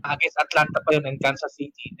 Against Atlanta pa yun and Kansas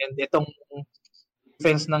City. And itong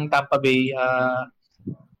defense ng Tampa Bay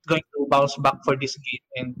going to bounce back for this game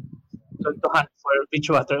and going to hunt for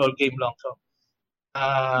Bridgewater all game long. So,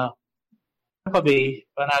 Tampa Bay,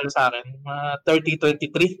 panalo sa akin. 30-23. I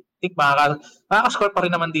think makaka-score pa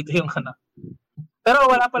rin naman dito yung Pero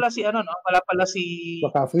wala pala si wala pala si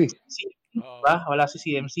McCaffrey. Wala si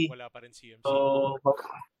CMC. Wala pa rin CMC. So,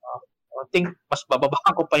 I think mas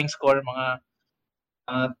bababaan ko pa yung score mga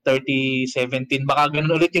 30-17. Baka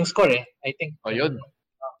ganun ulit yung score eh. I think. Yun.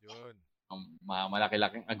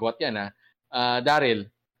 Malaki-laking agwat yan ha. Daryl,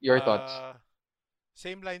 your thoughts?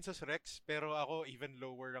 Same lines as Rex, pero ako even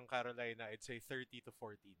lower ang Carolina. I'd say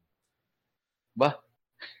 30-14. Ba?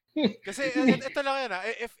 Kasi ito lang yan ha.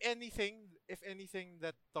 If anything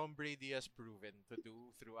that Tom Brady has proven to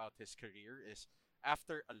do throughout his career is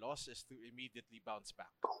after a loss is to immediately bounce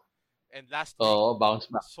back. And last week,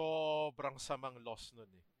 bounce back. Sobrang samang loss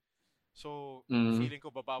nun eh. So, Mm. feeling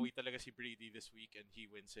ko babawi talaga si Brady this week and he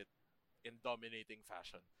wins it in dominating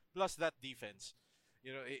fashion. Plus that defense.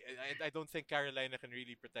 You know, I don't think Carolina can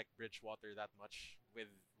really protect Bridgewater that much with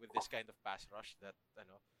this kind of pass rush that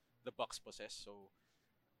the Bucks possess. So,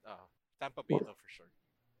 Tampa Bay though for sure.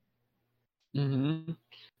 Mm-hmm.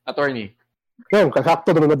 Attorney. Ngayon, kasakto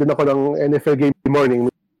nanonood din ako ng NFL game morning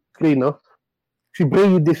screen, no? Si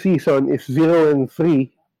Brady this season is 0-3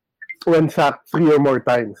 when sacked 3 or more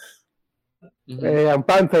times. Mm-hmm. Ang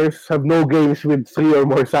Panthers have no games with 3 or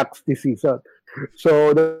more sacks this season.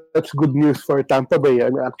 So that's good news for Tampa Bay.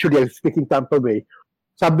 And actually, speaking Tampa Bay,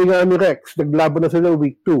 sabi nga ni Rex, naglaban na sila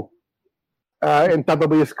week 2. And Tampa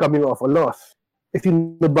Bay is coming off a loss.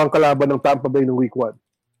 Sino ba ang kalaban ng Tampa Bay ng week 1?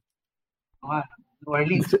 New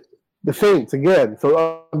Orleans. The Saints again.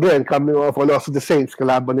 So again, coming off a loss to the Saints,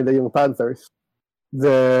 kalaban nila yung Panthers.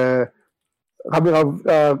 Coming off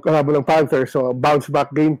kalaban ng Panthers, so bounce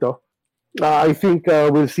back game to. I think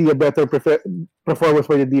we'll see a better performance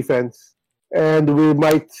by the defense. And we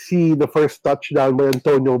might see the first touchdown by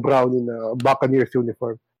Antonio Brown in a Buccaneers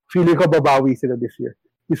uniform. Feeling ko babawi sila this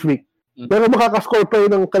week. Pero makakascore pa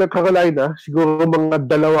yun ng Carolina. Siguro mga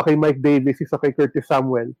 2 kay Mike Davis, isa kay Curtis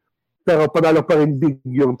Samuel. Pero panalo pa rin big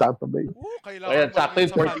yung Tampa Bay. Kailangan Ayan, sakto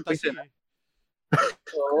yung sa fantasy.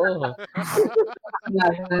 Oo.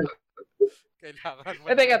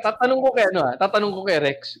 Kailangan. Teka, tatanong ko kay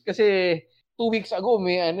Rex kasi 2 weeks ago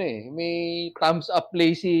may thumbs up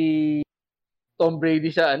play si Tom Brady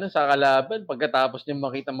sa kalaban pagkatapos niya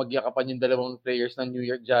makita magyakapan yung 2 players ng New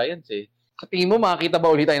York Giants eh. Sa tingin mo makakita ba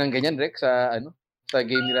ulit tayo ng ganyan, Rex, sa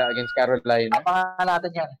game nila against Carolina? Abangan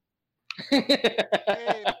natin yan.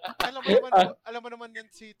 Alam mo naman yan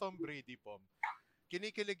si Tom Brady, Pom.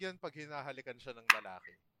 Kinikilig yan pag hinahalikan siya ng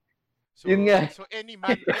lalaki. So, yun nga. So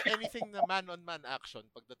anything na man-on-man action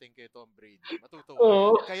pagdating kay Tom Brady,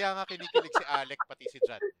 matutuwa. Kaya nga kinikilig si Alec pati si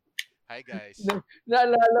John. Hi guys.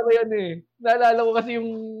 Naalala ko yan eh. Naalala ko kasi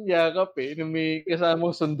yung yakap nung may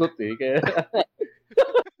kasamang sundot Kaya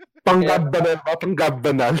Panggab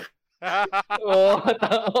banal. Oo.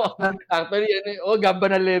 Actually,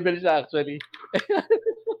 gamba na level siya actually.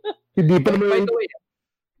 Hindi pa naman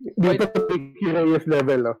By the way, Reyes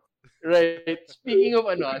level, no? Right. Speaking of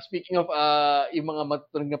yung mga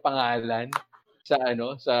matutunog na pangalan sa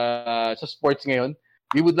sports ngayon,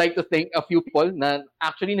 we would like to thank a few people na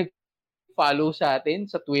actually nag-follow sa atin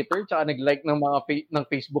sa Twitter tsaka nag-like ng mga ng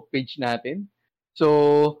Facebook page natin.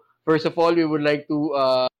 So, first of all, we would like to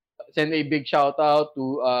send a big shout out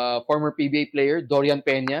to former PBA player Dorian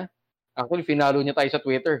Peña. Actually, finalo niya tayo sa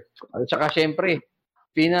Twitter. Tsaka syempre,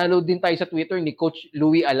 finalo din tayo sa Twitter ni Coach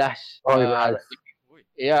Louie Alas. Nice.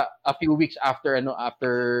 Yeah, a few weeks after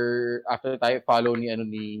tayo follow ni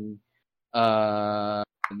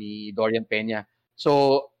Dorian Peña.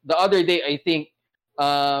 So, the other day I think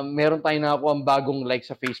meron tayong nakakuha ang bagong like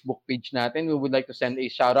sa Facebook page natin. We would like to send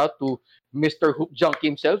a shout out to Mr. Hoop Junk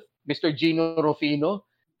himself, Mr. Gino Rufino.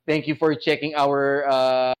 Thank you for checking our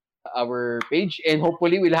page and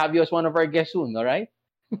hopefully we'll have you as one of our guests soon, all right?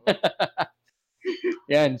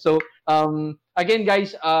 Yan. So, again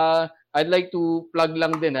guys, I'd like to plug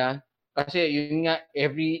lang din kasi yun nga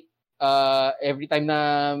every time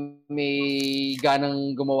na may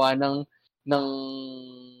ganang gumawa ng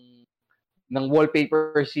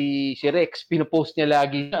wallpaper si Rex, pinopost niya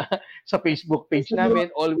lagi sa Facebook page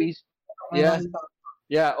namin. Always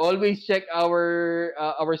always check our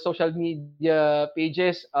social media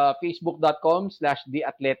pages,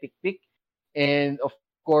 facebook.com/theathletiktik and of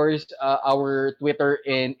course our Twitter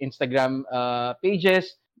and Instagram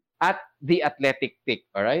pages at the Athletiktik,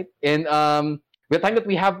 all right? And with the time that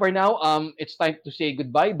we have for now, it's time to say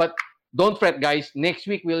goodbye. But don't fret, guys. Next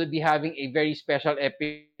week we'll be having a very special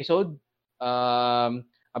episode.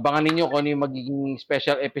 Abangan ninyo kung ano yung magiging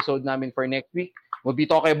special episode namin for next week. We'll be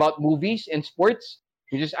talking about movies and sports,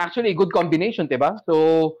 which is actually a good combination, diba?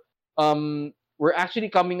 So we're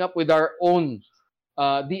actually coming up with our own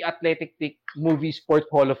the Athletiktik Movie Sports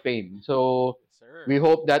Hall of Fame. So we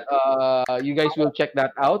hope that you guys will check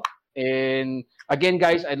that out. And again,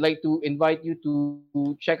 guys, I'd like to invite you to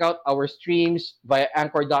check out our streams via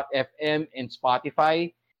Anchor.fm and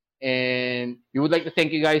Spotify. And we would like to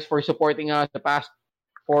thank you guys for supporting us the past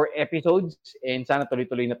 4 episodes. And sana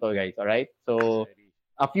tuloy-tuloy na to, guys. All right? So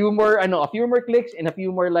a few more clicks and a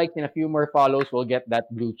few more likes and a few more follows will get that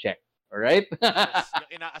blue check. All right? Yes,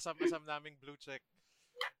 yung inaasam-asam naming blue check.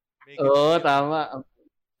 Tama.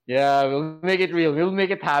 Yeah, we'll make it real. We'll make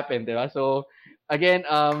it happen, diba? So, again,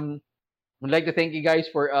 we'd like to thank you guys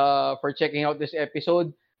for checking out this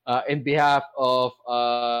episode. In behalf of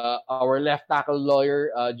our left tackle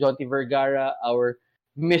lawyer, John T. Vergara, our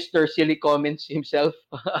Mr. Silly Comments himself,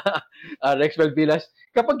 Rex Valvillas.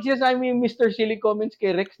 Kapag sinasabi mo yung Mr. Silly Comments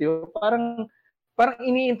kay Rex, di ba? Parang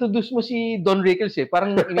ini-introduce mo si Don Rickles eh.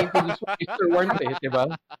 Parang ini-introduce mo si Mr. Warmth eh, di ba?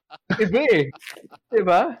 Iba eh. Di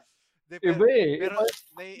ba? Di, Iba eh. pero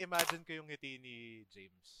nai-imagine ko yung ngiti ni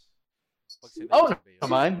James. Pag Oh, sinabi yun.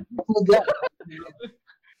 naman.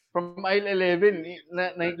 From aisle 11,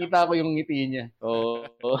 nakikita ko yung ngiti niya. Oh.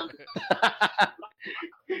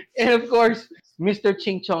 And of course, Mr.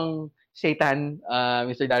 Ching Chong Satan,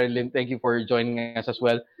 Mr. Darren Lim, thank you for joining us as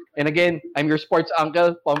well. And again, I'm your sports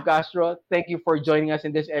uncle, Pom Castro. Thank you for joining us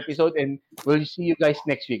in this episode, and we'll see you guys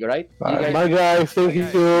next week, all right? Bye, guys. Thank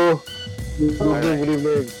you. Good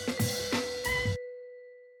evening.